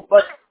know,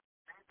 but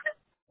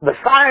the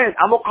science,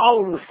 I'm going to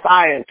call them the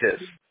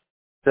scientists,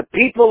 the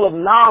people of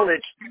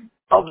knowledge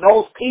of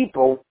those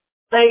people,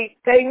 they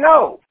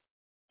know.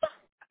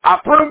 I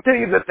prove to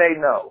you that they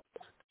know.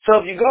 So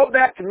if you go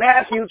back to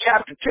Matthew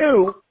chapter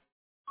 2,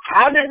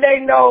 how did they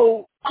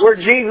know where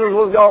Jesus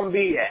was going to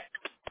be at?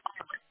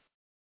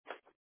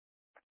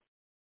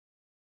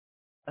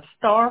 A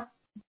star.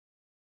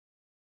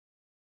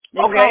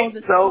 Okay,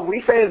 so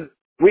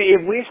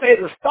if we say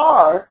the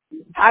star,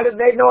 how did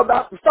they know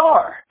about the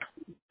star?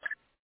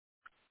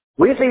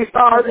 We see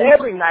stars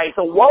every night.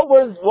 So what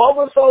was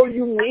so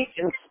unique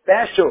and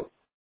special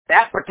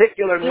that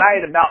particular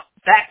night about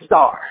that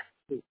star?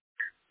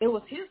 It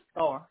was his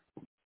star.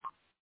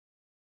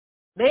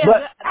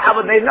 But how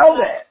would they know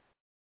that?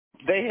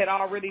 They had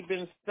already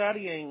been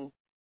studying.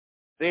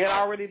 They had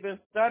already been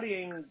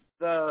studying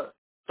the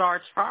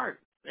star chart,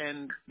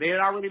 and they had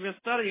already been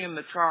studying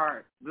the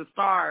stars,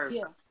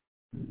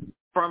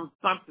 from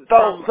something,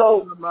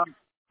 from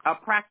a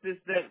practice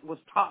that was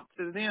taught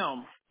to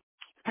them,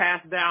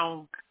 passed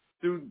down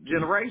through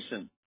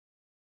generations.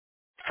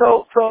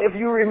 So if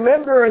you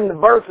remember in the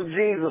birth of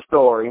Jesus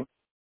story,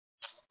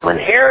 when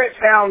Herod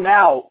found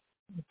out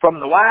from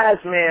the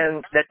wise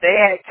men that they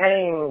had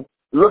came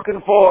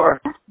looking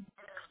for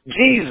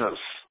Jesus,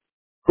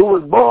 who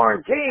was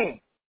born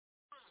king,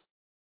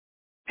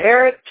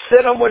 Herod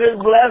sent him with his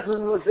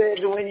blessings and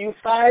said, when you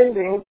find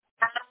him,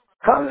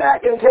 come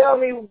back and tell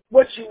me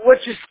what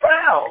you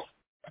found.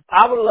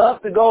 I would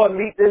love to go and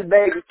meet this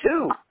baby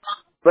too.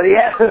 But he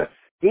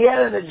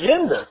had an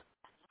agenda.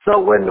 So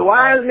when the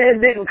wise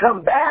men didn't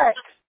come back,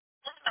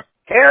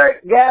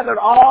 Herod gathered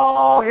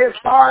all his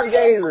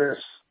stargazers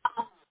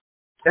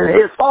and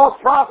his false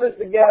prophets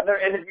together.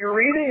 And if you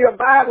read in your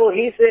Bible,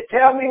 he said,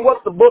 tell me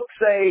what the books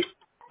say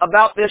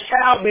about this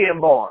child being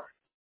born.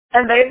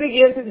 And they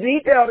began to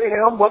detail to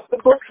him what the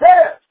book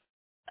says.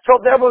 So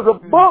there was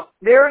a book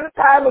during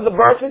the time of the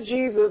birth of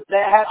Jesus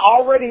that had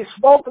already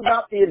spoke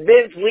about the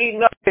events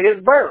leading up to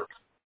his birth.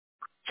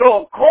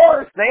 So of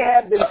course they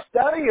had been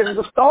studying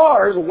the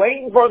stars,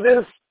 waiting for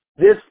this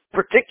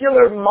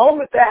particular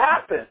moment to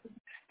happen.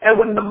 And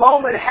when the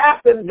moment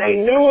happened, they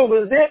knew it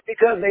was it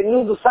because they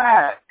knew the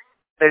sign,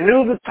 they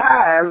knew the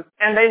time,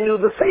 and they knew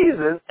the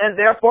season, and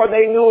therefore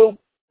they knew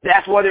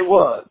that's what it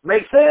was.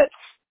 Make sense?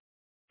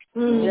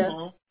 Mm-hmm. Yes.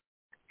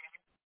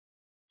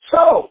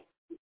 So,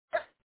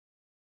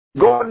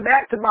 going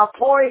back to my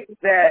point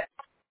that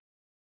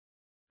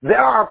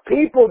there are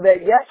people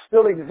that yet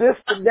still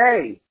exist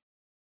today,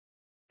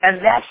 and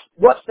that's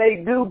what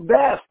they do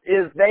best,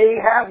 is they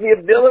have the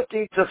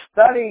ability to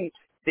study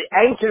the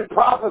ancient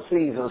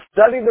prophecies and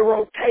study the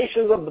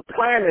rotations of the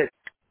planet,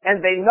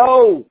 and they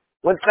know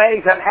when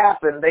things have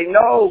happened. They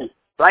know,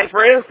 like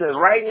for instance,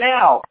 right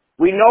now,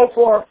 we know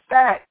for a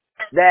fact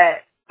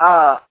that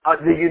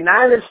the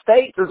United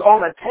States is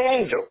on a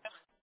tangent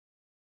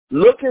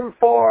looking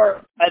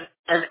for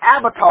an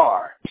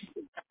avatar.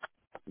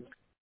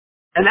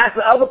 And that's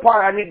the other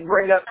part I need to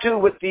bring up too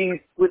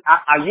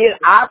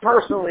I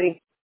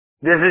personally,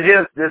 this is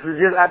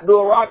just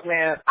Abdul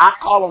Rahman, I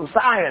call them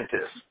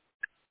scientists.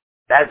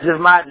 That's just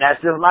my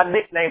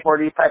nickname for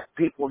these type of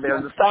people.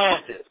 They're the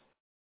scientists.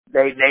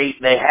 They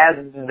have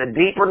the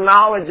deeper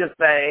knowledge of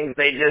things.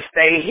 They just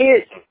stay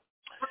hidden.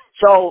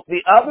 So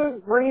the other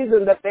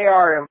reason that they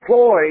are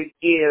employed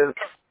is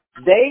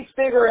they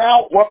figure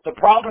out what the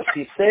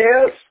prophecy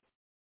says,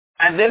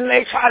 and then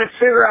they try to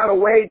figure out a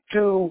way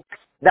to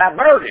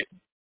divert it.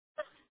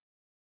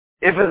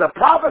 If it's a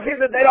prophecy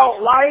that they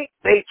don't like,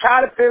 they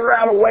try to figure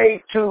out a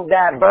way to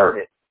divert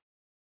it.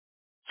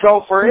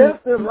 So, for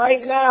instance,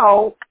 right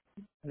now,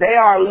 they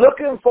are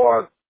looking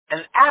for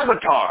an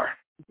avatar.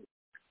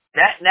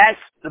 That's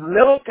the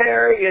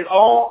military is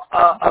on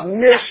a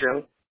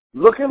mission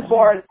looking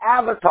for an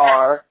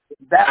avatar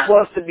that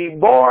was to be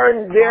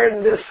born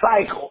during this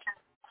cycle.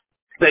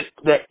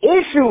 The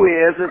issue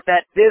is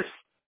that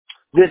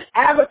this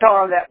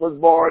avatar that was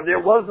born, there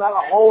was not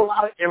a whole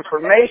lot of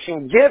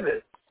information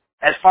given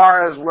as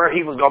far as where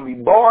he was going to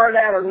be born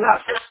at or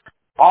nothing.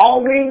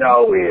 All we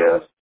know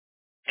is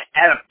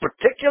at a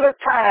particular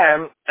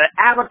time, an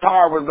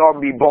avatar was going to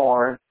be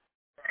born.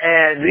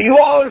 And do you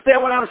all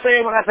understand what I'm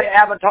saying when I say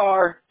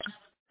avatar?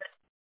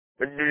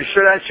 Or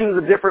should I choose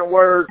a different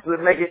word to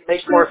make it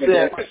make more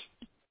sense?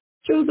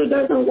 Choose a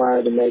different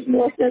word to make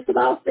more sense. Because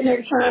I was sitting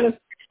there trying to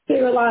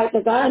figure like,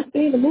 because I hadn't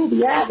seen the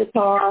movie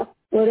Avatar,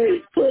 where they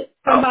put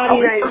somebody.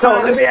 Okay, so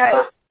let me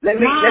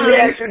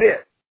ask you this.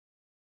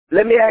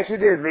 Let me ask you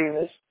this,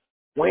 Venus.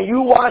 When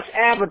you watch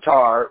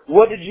Avatar,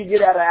 what did you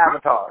get out of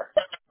Avatar?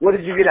 What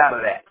did you get out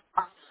of that?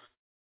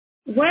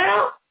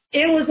 Well,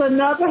 it was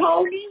another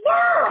whole new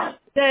world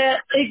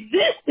that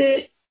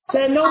existed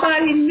that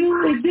nobody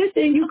knew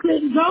existed, and you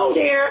couldn't go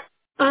there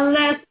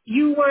unless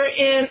you were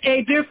in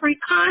a different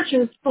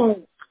conscious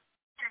form.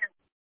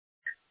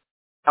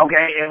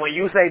 Okay, and when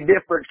you say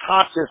different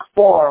conscious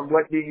form,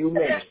 what do you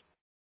mean?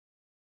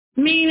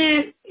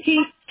 Meaning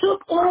he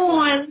took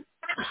on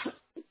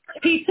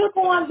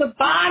the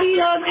body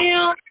of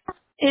them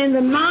and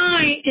the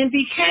mind and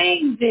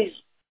became this.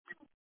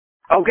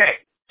 Okay,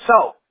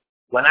 so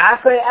when I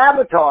say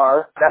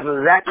avatar, that's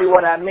exactly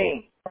what I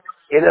mean.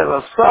 It is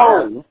a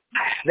soul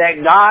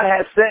that God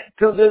has sent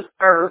to this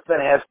earth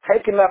that has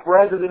taken up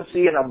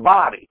residency in a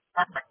body.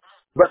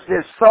 But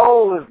this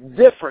soul is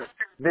different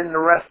than the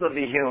rest of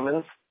the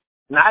humans.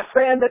 Not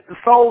saying that the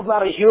soul's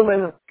not a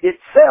human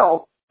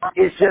itself.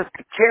 It's just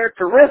the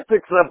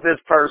characteristics of this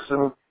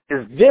person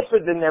is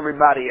different than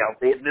everybody else.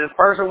 This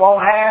person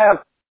won't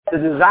have the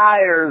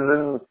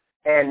desires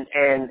and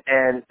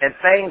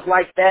things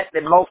like that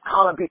most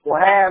common people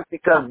have,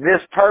 because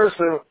this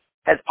person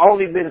has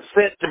only been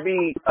sent to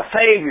be a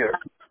savior,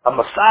 a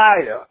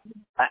messiah,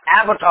 an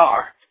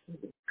avatar.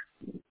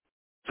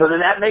 So does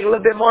that make a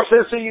little bit more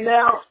sense to you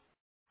now?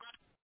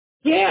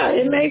 Yeah,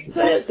 it makes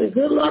sense. And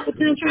good luck with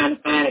them trying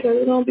to find it, because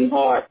it's going to be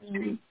hard.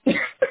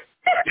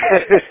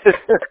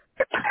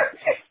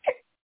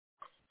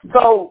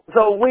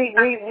 So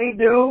we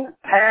do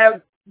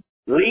have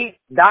leaked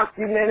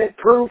documented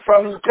proof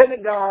from the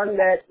Pentagon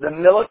that the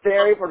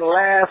military for the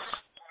last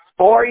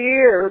 4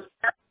 years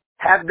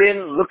have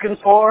been looking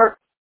for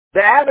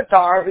the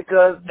Avatar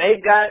because they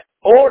got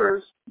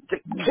orders to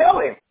kill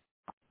him.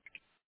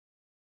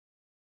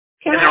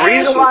 Can And the I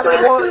reason ask why you they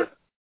something? want,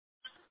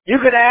 you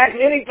can ask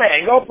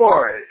anything. Go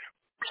for it.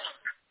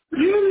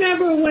 You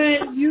remember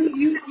when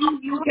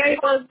you gave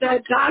us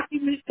that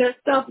document, that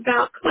stuff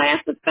about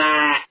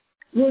classified?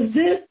 Was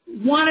this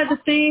one of the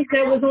things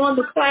that was on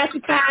the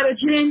classified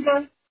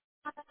agenda?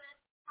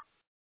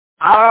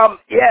 Yeah,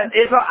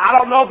 I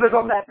don't know if it's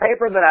on that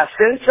paper that I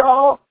sent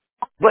y'all,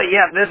 but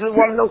yeah, this is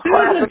one of those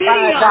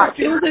classified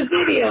documents.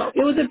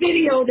 It was a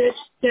video that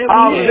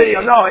Oh, we the had.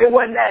 video. No, it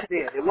wasn't that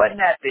then. It wasn't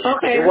that then.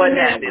 Okay, It wasn't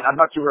that then. I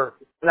thought you were,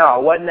 no,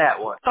 it wasn't that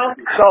one.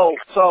 Okay.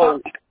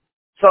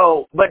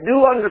 But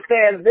do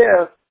understand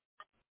this,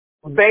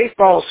 based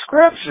on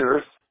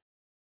scriptures,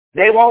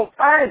 they won't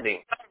find him.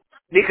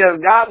 Because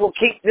God will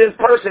keep this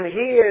person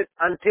hid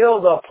until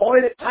the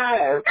appointed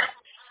time,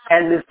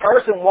 and this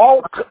person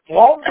won't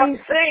be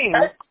seen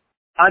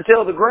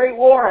until the Great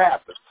War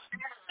happens.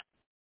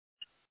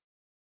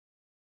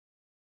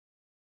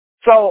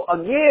 So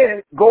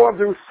again, going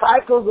through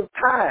cycles of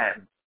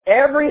time,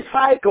 every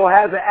cycle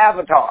has an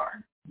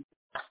avatar.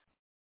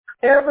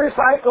 Every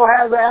cycle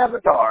has an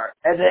avatar,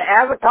 and the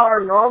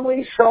avatar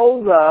normally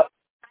shows up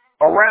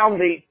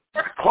around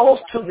close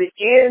to the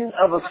end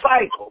of a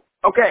cycle.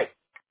 Okay,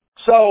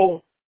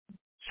 so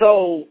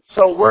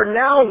we're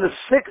now in the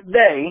sixth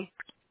day.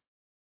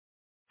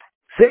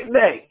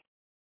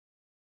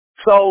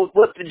 So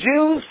what the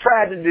Jews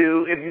tried to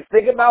do, if you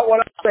think about what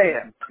I'm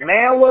saying,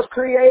 man was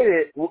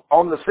created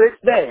on the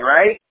sixth day,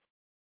 right?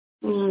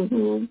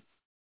 Mm-hmm.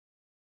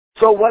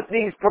 So what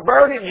these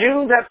perverted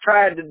Jews have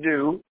tried to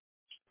do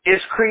is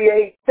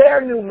create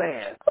their new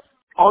man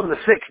on the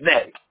sixth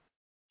day.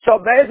 So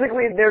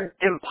basically they're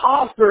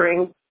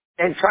impostoring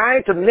and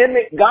trying to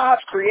mimic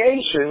God's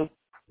creation,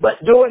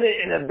 but doing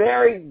it in a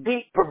very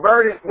deep,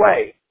 perverted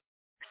way.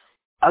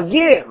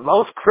 Again,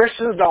 most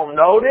Christians don't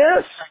know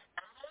this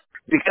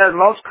because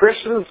most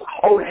Christians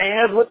hold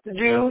hands with the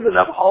Jews and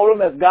uphold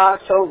them as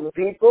God's chosen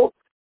people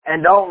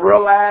and don't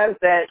realize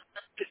that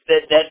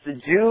the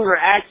Jews are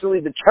actually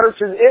the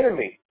church's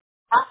enemy.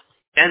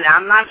 And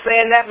I'm not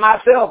saying that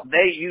myself.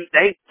 They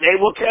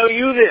will tell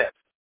you this.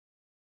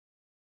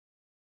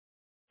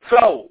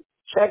 So,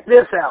 check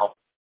this out.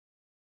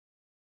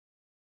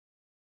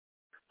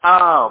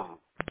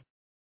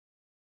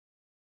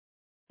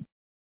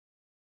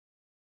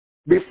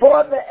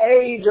 Before the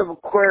age of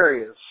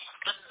Aquarius,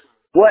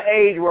 what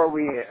age were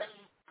we in?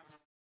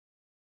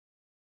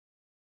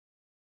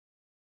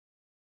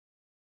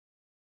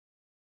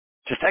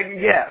 Just take a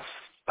guess.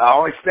 I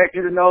don't expect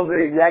you to know the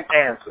exact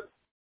answer.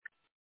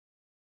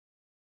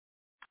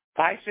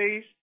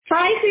 Pisces?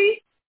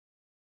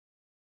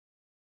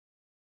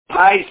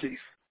 Pisces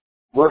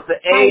was the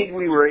age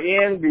we were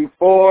in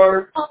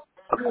before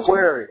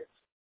Aquarius.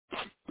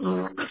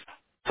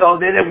 So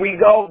then if we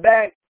go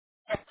back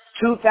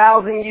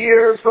 2,000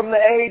 years from the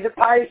age of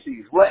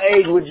Pisces, what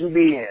age would you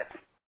be in?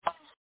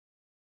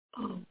 I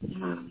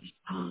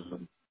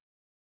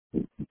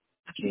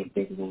can't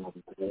think of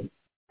it.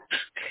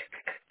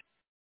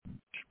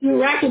 You're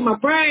racking my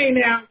brain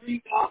now,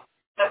 Rico.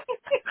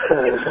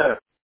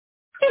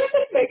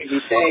 Making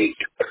me think.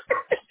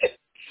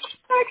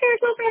 I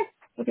can't go back.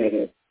 Okay,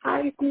 there's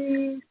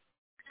Pisces.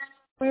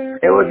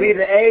 It would be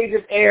the age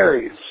of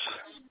Aries.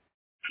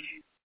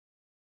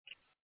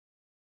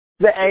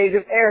 The age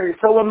of Aries.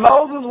 So when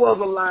Moses was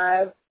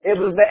alive, it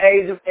was the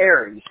age of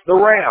Aries, the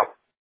ram.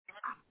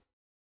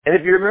 And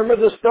if you remember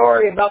the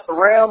story about the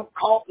ram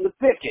caught in the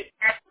thicket,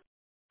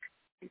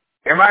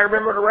 everybody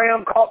remember the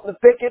ram caught in the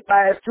thicket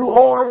by his two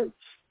horns?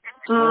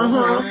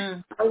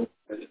 Uh-huh.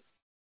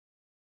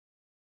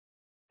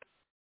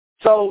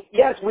 So,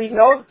 yes, we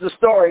know that the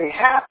story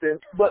happened,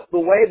 but the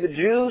way the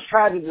Jews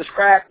tried to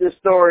describe this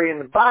story in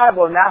the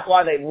Bible, and that's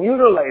why they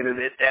mutilated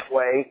it that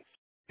way,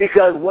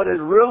 because what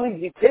it's really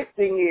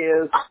depicting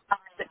is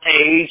the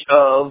age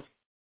of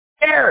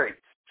Aries.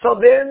 So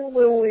then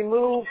when we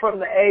move from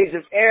the age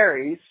of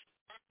Aries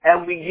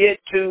and we get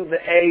to the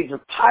age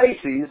of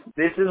Pisces,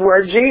 this is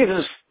where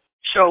Jesus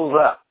shows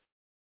up.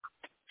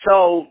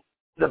 So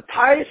the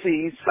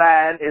Pisces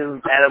sign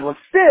is that of a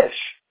fish.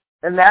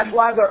 And that's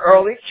why the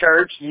early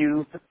church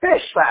used the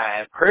fish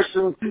sign.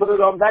 Christians put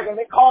it on back of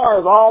their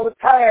cars all the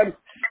time,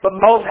 but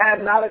most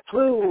have not a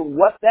clue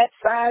what that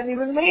sign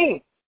even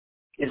means.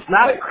 It's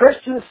not a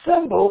Christian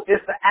symbol,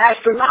 it's the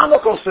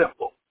astronomical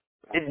symbol.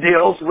 It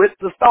deals with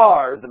the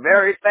stars, the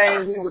very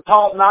things we were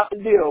taught not to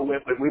deal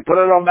with, but we put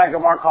it on back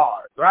of our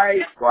cars,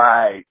 right?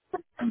 Right.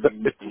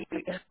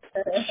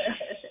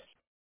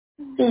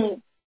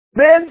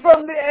 Then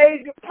from the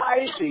age of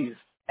Pisces,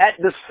 at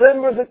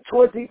December the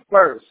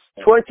 21st,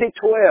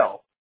 2012,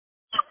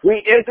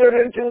 we entered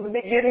into the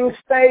beginning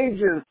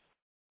stages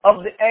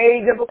of the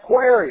age of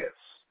Aquarius.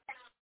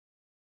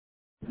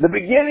 The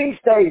beginning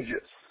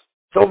stages.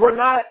 So we're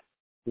not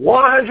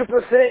 100%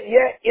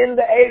 yet in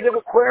the age of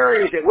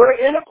Aquarius yet. We're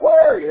in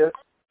Aquarius,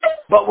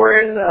 but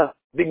we're in the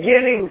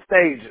beginning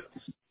stages.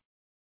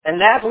 And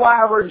that's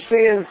why we're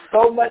seeing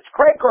so much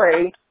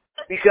cray-cray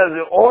Because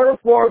in order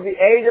for the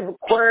age of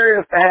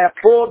Aquarius to have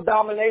full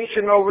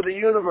domination over the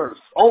universe,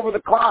 over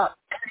the clock,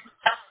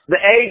 the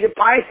age of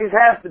Pisces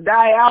has to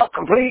die out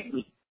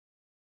completely.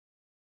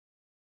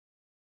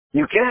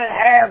 You can't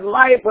have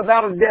life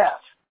without a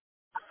death.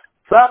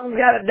 Something's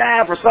got to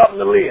die for something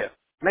to live.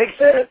 Make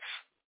sense?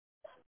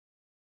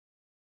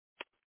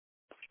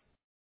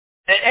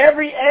 And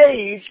every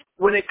age,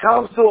 when it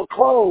comes to a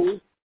close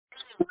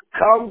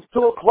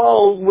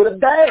with a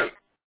bang.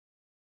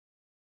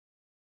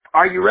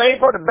 Are you ready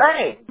for the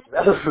bang?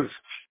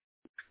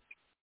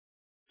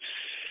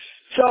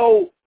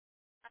 So,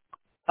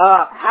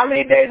 how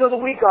many days of the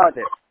week are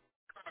there?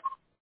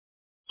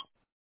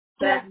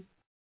 7.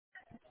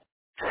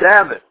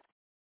 7.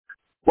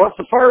 What's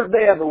the first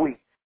day of the week?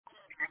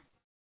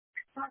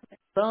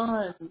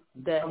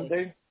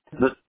 Sunday.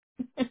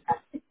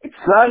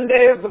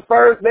 Sunday is the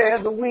first day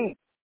of the week.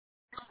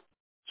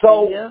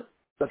 So, Yep.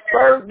 the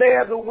first day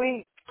of the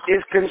week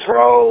is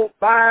controlled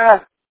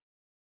by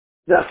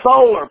the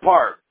solar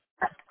part.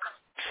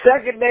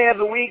 Second day of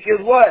the week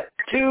is what?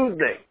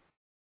 Tuesday,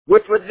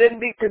 which would then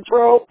be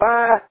controlled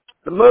by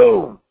the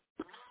moon.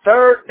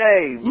 Third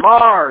day,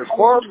 Mars.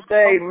 Fourth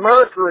day,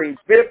 Mercury.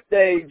 Fifth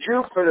day,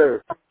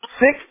 Jupiter.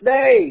 Sixth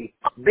day,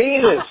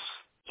 Venus.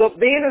 So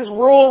Venus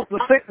rules the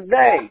 6th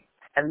day.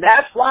 And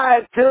that's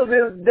why till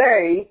this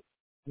day,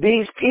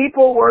 these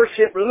people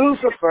worship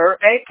Lucifer,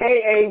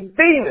 a.k.a.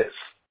 Venus.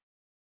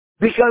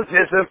 Because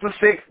this is the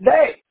 6th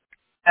day.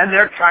 And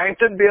they're trying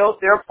to build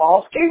their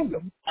false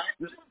kingdom.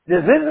 Does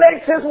this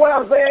make sense what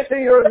I'm saying to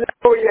you, or is it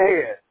over your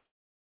head?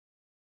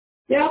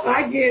 Yep,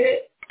 I get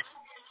it.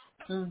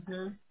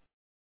 Mm-hmm.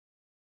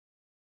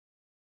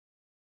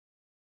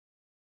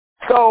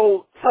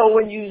 So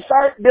when you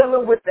start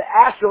dealing with the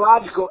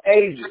astrological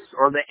ages,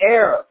 or the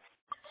eras,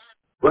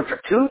 which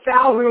are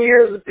 2,000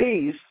 years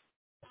apiece,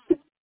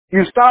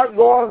 you start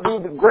going through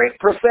the Great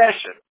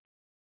Procession.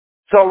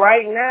 So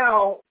right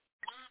now,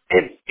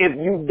 if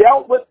you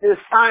dealt with this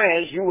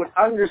science, you would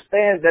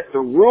understand that the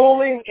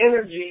ruling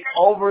energy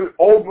over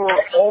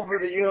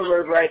the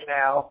universe right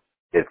now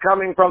is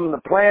coming from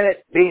the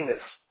planet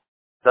Venus,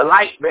 the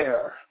light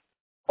bearer,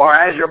 or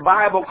as your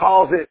Bible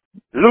calls it,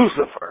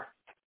 Lucifer.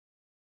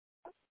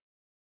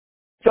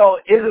 So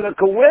is it a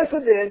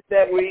coincidence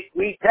that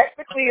we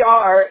technically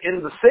are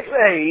in the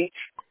 6th age,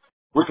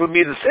 which would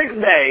be the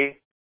 6th day,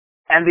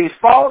 and these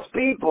false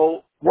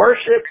people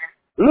worship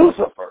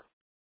Lucifer?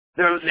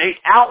 They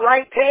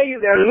outright tell you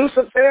they're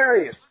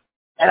Luciferians.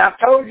 And I've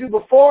told you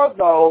before,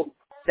 though,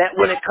 that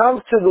when it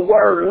comes to the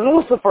word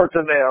Lucifer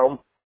to them,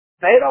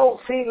 they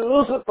don't see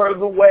Lucifer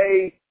the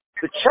way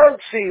the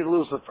church sees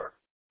Lucifer.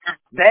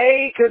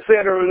 They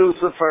consider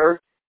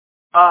Lucifer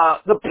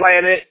the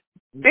planet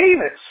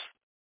Venus.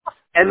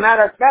 And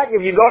matter of fact,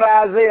 if you go to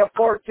Isaiah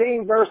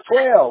 14, verse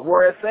 12,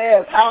 where it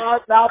says, "How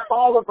art thou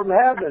fallen from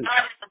heaven,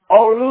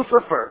 O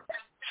Lucifer,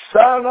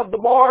 son of the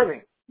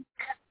morning?"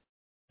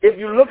 If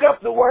you look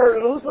up the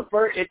word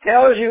Lucifer, it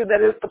tells you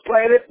that it's the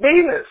planet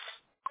Venus.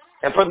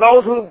 And for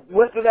those who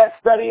went through that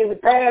study in the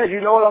past, you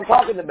know what I'm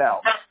talking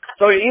about.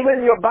 So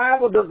even your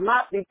Bible does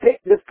not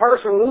depict this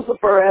person,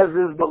 Lucifer, as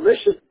this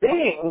malicious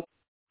being,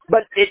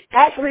 but it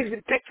actually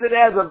depicts it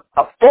as a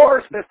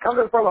force that's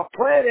coming from a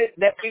planet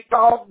that we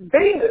call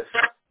Venus.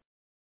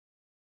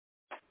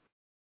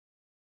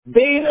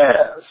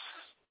 Venus.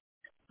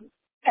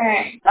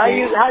 How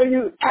you I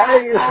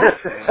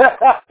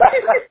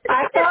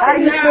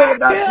feel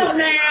about this?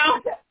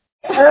 Now.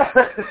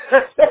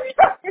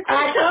 I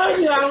told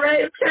you I'm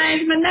ready to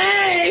change my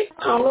name.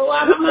 I don't know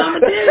why my mama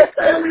did it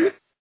to me.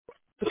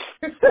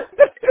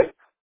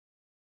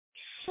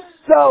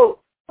 So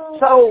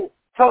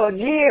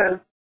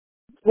again,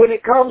 when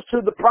it comes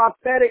to the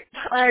prophetic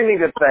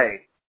timing of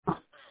things,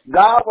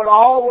 God would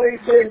always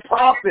send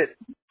prophets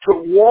to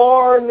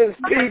warn his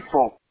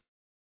people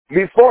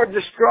before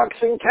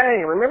destruction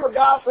came. Remember,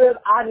 God said,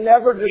 "I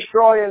never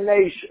destroy a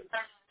nation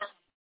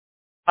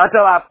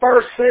until I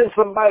first send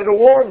somebody to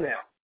warn them."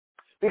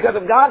 Because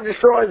if God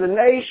destroys a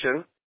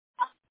nation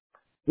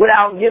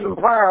without giving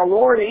prior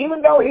warning,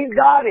 even though he's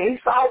God and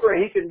he's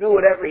sovereign, he can do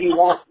whatever he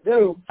wants to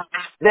do,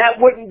 that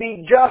wouldn't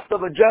be just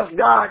of a just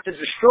God to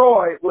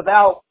destroy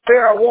without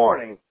fair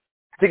warning,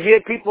 to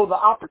give people the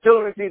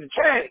opportunity to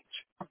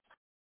change.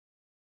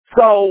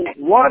 So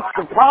once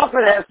the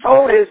prophet has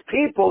told his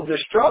people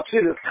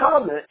destruction is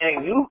coming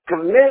and you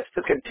commit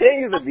to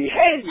continue the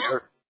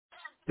behavior,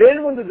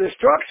 then when the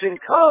destruction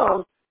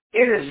comes,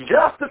 it is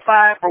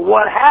justified for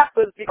what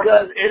happens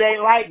because it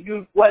ain't like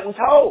you wasn't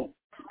told.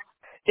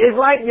 It's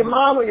like your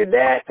mom or your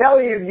dad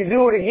telling you, if you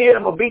do it again,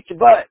 I'm going to beat your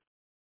butt.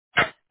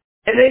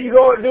 And then you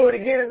go and do it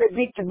again and they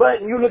beat your butt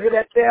and you looking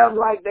at them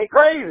like they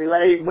crazy.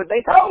 Like, but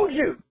they told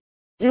you.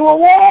 You were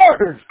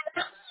warned.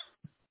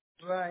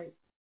 Right.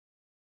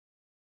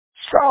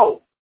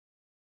 So,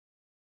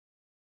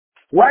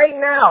 right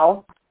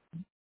now,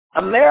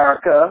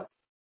 America,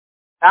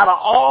 out of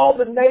all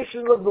the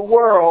nations of the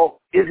world,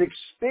 is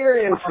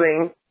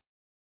experiencing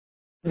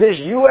this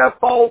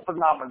UFO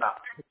phenomenon.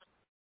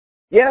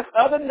 Yes,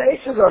 other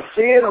nations are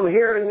seeing them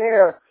here and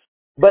there,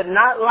 but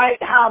not like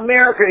how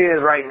America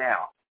is right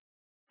now.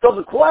 So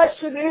the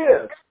question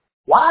is,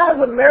 why is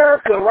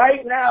America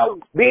right now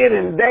being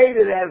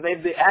invaded as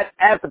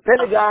the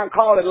Pentagon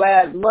called it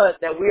last month,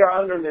 that we are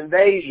under an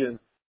invasion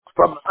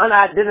from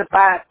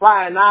unidentified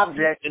flying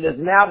object, and has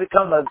now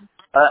become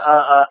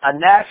a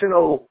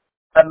national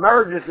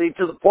emergency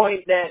to the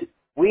point that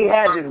we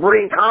had to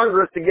bring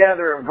Congress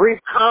together and brief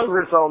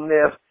Congress on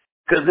this,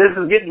 because this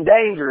is getting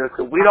dangerous.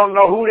 Cause we don't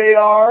know who they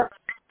are.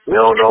 We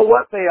don't know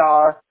what they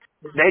are.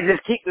 They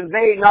just keep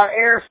invading our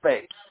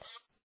airspace.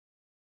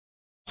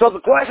 So the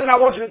question I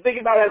want you to think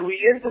about as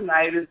we end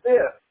tonight is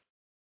this.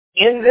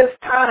 In this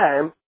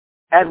time,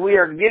 as we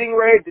are getting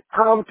ready to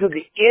come to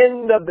the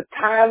end of the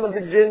time of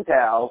the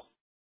Gentiles,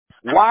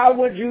 why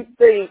would you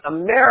think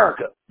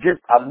America, just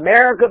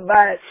America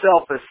by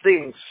itself, is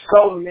seeing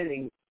so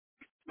many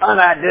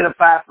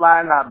unidentified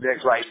flying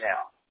objects right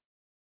now?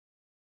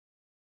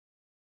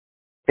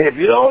 And if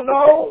you don't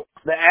know,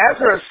 the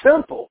answer is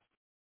simple.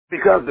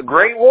 Because the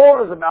Great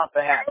War is about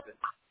to happen.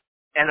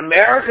 And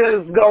America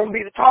is going to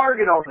be the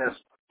target on this.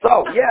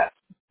 So, yes,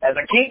 as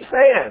I keep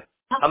saying,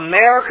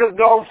 America's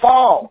going to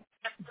fall.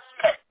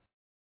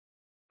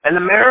 And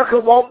America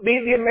won't be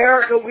the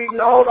America we've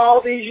known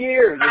all these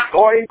years. It's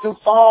going to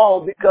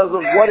fall because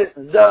of what it's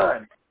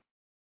done.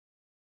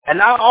 And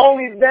not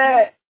only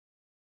that,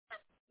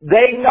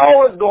 they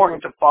know it's going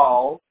to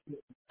fall.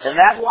 And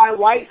that's why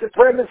white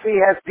supremacy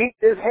has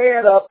peeked its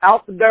head up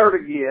out the dirt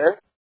again.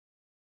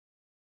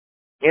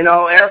 You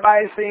know,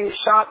 everybody seems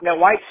shocked that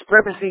white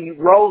supremacy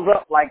rose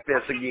up like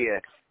this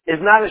again.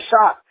 It's not a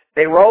shock.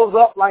 They rose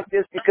up like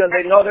this because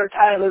they know their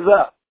time is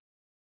up.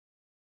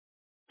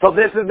 So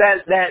this is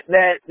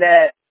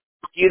that,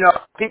 you know,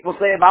 people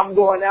say if I'm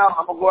going out,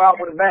 I'm going to go out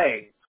with a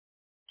bang.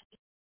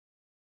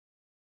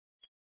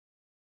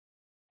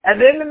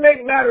 And then to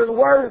make matters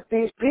worse,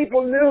 these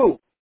people knew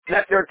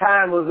that their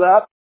time was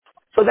up.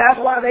 So that's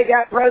why they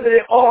got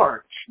President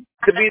Orange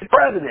to be the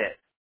president.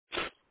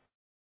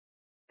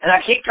 And I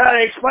keep trying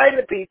to explain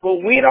to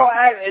people, in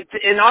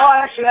all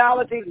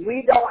actuality,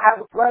 we don't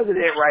have a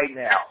president right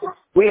now.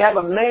 We have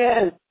a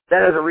man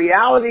that is a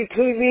reality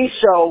TV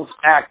show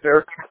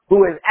actor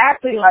who is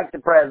acting like the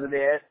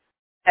president,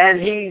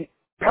 and he's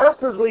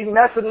purposely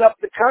messing up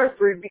the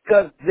country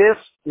because this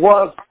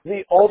was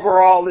the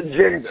overall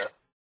agenda.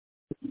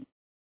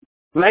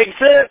 Make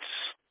sense?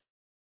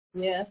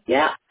 Yes.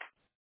 Yeah.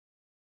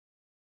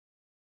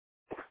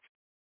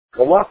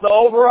 Well, what's the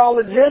overall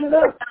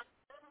agenda?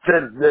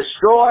 To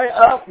destroy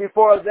us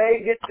before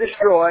they get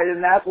destroyed,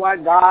 and that's why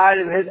God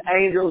and his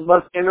angels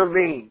must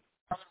intervene.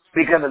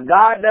 Because if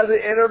God doesn't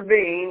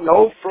intervene,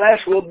 no flesh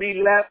will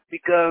be left,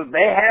 because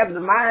they have the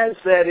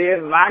mindset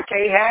if I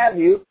can't have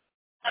you,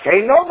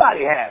 can't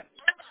nobody have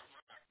you.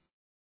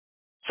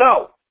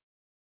 So,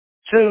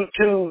 to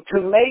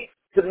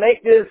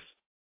make this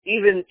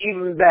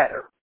even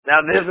better.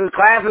 Now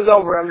class is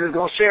over, I'm just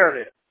gonna share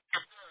this.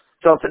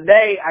 So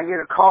today I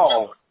get a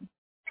call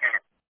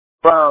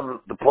from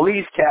the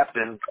police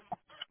captain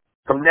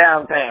from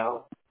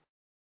downtown,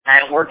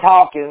 and we're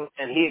talking,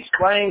 and he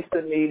explains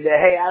to me that,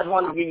 hey, I just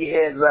wanted to give you a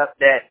heads up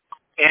that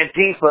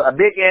a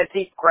big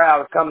Antifa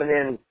crowd is coming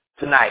in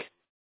tonight.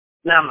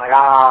 And I'm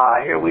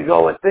like, here we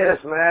go with this,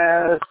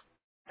 man.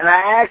 And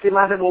I asked him,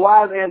 I said, well,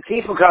 why is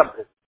Antifa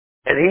coming?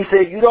 And he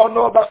said, you don't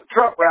know about the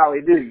Trump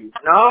rally, do you?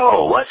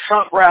 No, what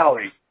Trump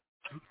rally?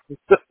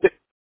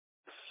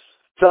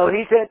 So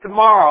he said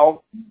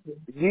tomorrow,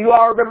 do you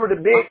all remember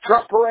the big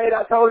Trump parade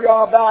I told you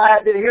all about, I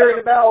had been hearing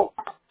about?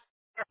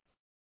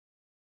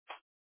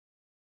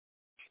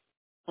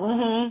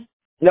 Mm-hmm.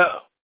 No.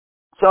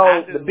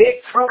 So the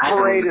big Trump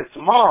parade is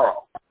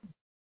tomorrow.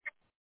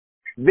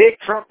 Big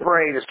Trump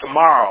parade is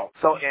tomorrow.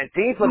 So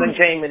Antifa then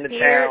came into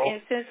Here town.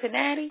 in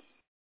Cincinnati?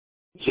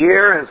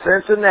 Here in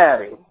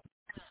Cincinnati.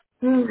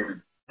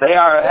 They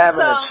are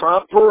having a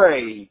Trump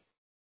parade.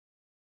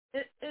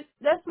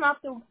 That's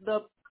not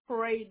the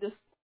parade that's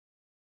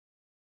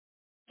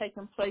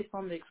taking place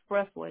on the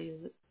expressway,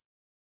 is it?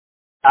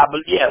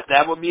 Yes,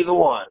 that would be the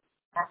one.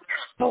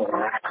 And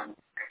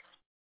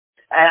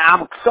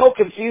I'm so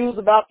confused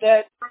about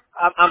that.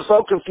 I'm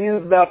so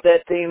confused about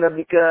that, Tina,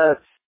 because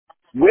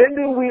when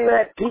do we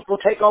let people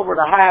take over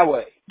the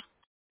highway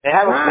and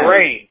have a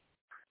parade?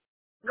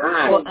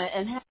 Right. Well,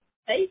 and how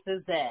safe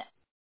is that?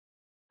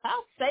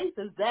 How safe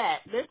is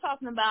that? They're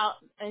talking about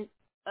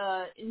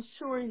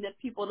ensuring that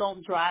people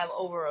don't drive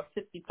over a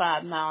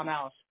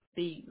 55-mile-an-hour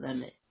speed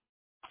limit.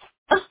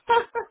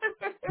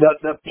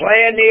 The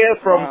plan is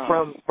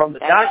from the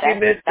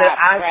documents that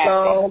I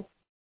saw.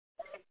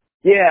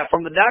 Yeah,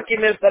 from the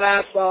documents that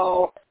I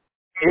saw,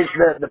 is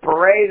the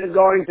parade is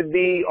going to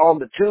be on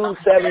the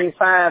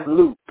 275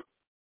 loop.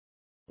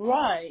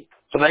 Right.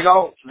 So they're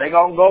gonna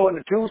go in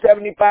the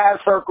 275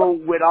 circle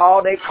with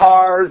all their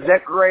cars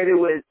decorated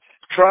with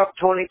Trump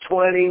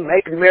 2020,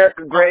 Make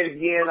America Great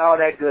Again, all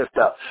that good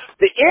stuff.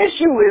 The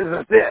issue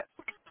is this.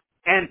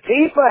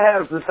 Antifa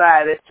has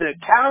decided to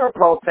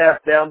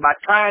counter-protest them by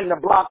trying to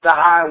block the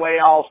highway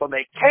off so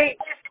they can't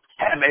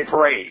have a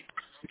parade.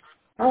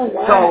 Oh,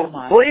 wow. So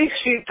the police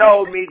chief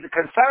told me the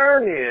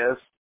concern is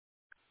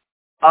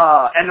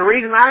And the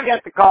reason I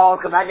got the call is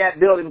because I got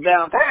buildings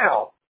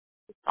downtown.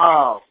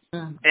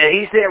 And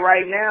he said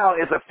right now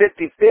it's a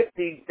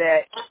 50-50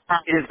 that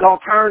is going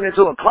to turn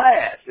into a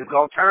clash. It's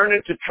going to turn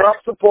into Trump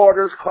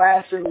supporters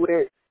clashing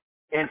with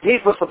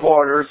Antifa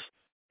supporters,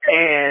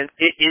 and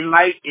it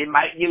might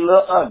get a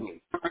little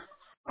ugly.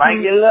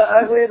 Might get a little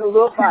ugly and a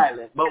little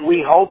violent. But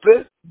we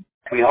hoping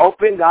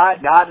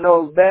God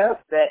knows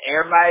best that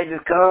everybody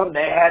just come,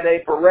 they had a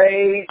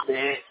parade,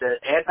 the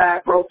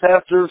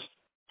anti-protesters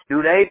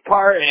do their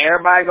part, and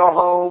everybody go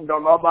home,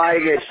 don't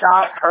nobody get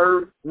shot,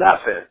 hurt,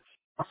 nothing.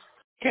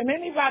 Can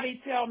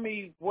anybody tell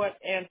me what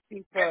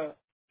Antifa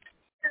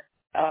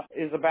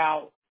is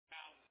about?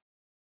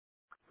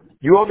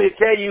 You want me to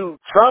tell you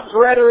Trump's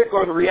rhetoric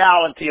or the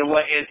reality of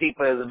what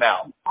Antifa is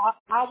about?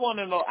 I want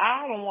to know.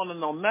 I don't want to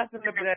know nothing about